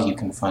blog, you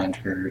can find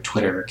her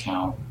Twitter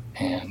account,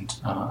 and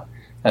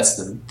that's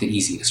the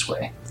easiest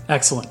way.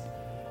 Excellent.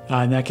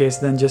 In that case,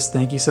 then, just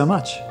thank you so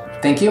much.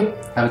 Thank you.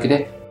 Have a good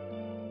day.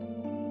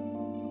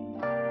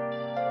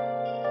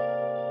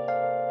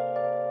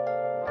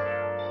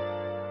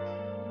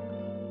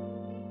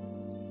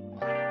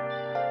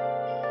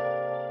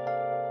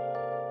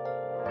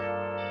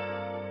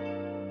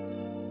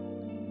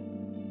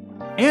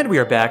 And we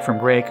are back from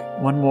break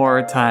one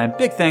more time.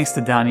 Big thanks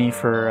to Donny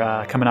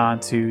for coming on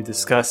to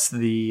discuss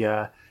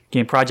the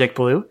game Project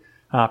Blue.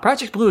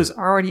 Project Blue is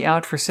already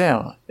out for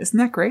sale. Isn't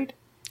that great?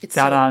 It's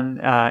out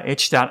on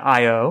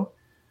itch.io,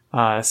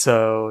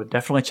 so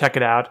definitely check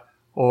it out.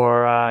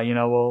 Or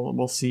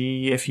we'll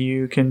see if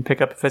you can pick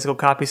up a physical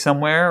copy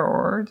somewhere,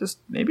 or just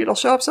maybe it'll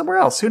show up somewhere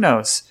else. Who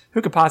knows?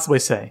 Who could possibly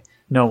say?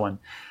 No one.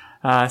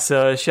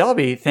 So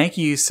Shelby, thank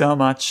you so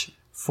much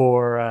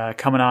for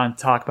coming on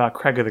to talk about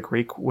Craig of the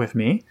Greek with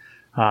me.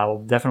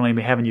 We'll definitely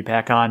be having you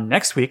back on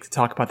next week to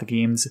talk about the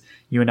games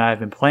you and I have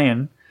been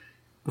playing.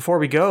 Before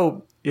we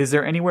go, is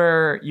there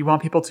anywhere you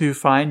want people to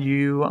find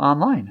you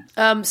online?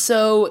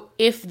 So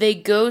if they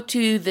go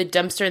to the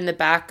dumpster in the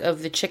back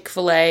of the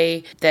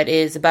Chick-fil-A that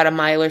is about a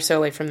mile or so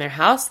away from their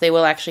house, they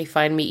will actually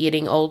find me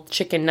eating old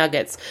chicken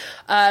nuggets.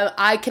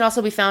 I can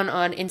also be found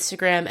on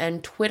Instagram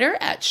and Twitter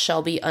at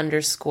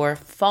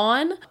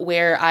Shelby_Fawn,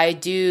 where I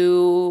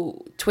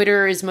do...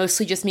 Twitter is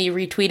mostly just me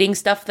retweeting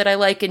stuff that I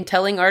like and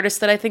telling artists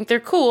that I think they're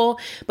cool,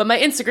 but my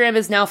Instagram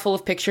is now full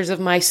of pictures of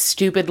my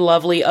stupid,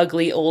 lovely,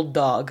 ugly old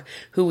dog,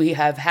 who we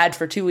have had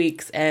for 2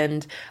 weeks,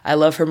 and I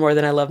love her more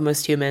than I love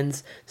most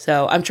humans.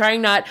 So I'm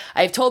trying not...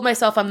 I've told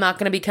myself I'm not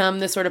going to become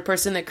the sort of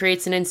person that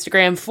creates an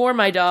Instagram for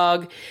my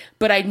dog,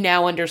 but I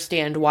now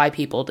understand why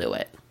people do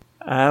it.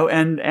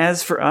 And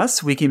as for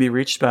us, we can be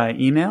reached by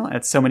email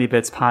at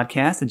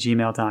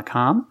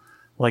somanybitspodcast@gmail.com.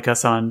 Like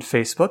us on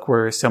Facebook,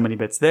 we're So Many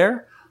Bits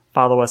there.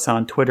 Follow us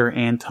on Twitter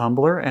and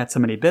Tumblr at So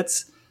Many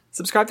Bits.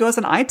 Subscribe to us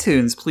on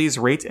iTunes. Please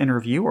rate and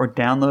review or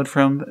download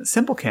from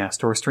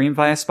Simplecast or stream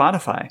via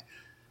Spotify.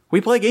 We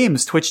play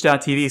games,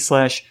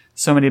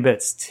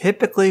 twitch.tv/so-many-bits,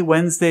 typically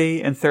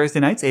Wednesday and Thursday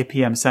nights, 8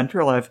 p.m.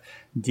 Central. I've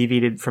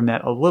deviated from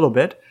that a little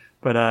bit,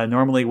 but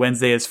normally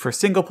Wednesday is for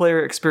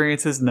single-player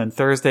experiences, and then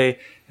Thursday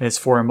is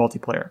for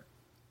multiplayer.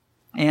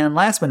 And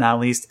last but not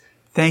least,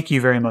 thank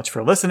you very much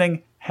for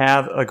listening.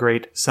 Have a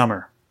great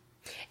summer.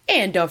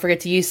 And don't forget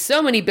to use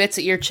So Many Bits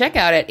at your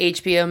checkout at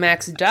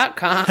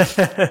hbomax.com.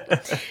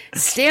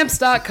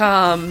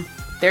 Stamps.com.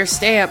 They're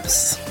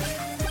stamps.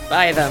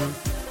 Buy them.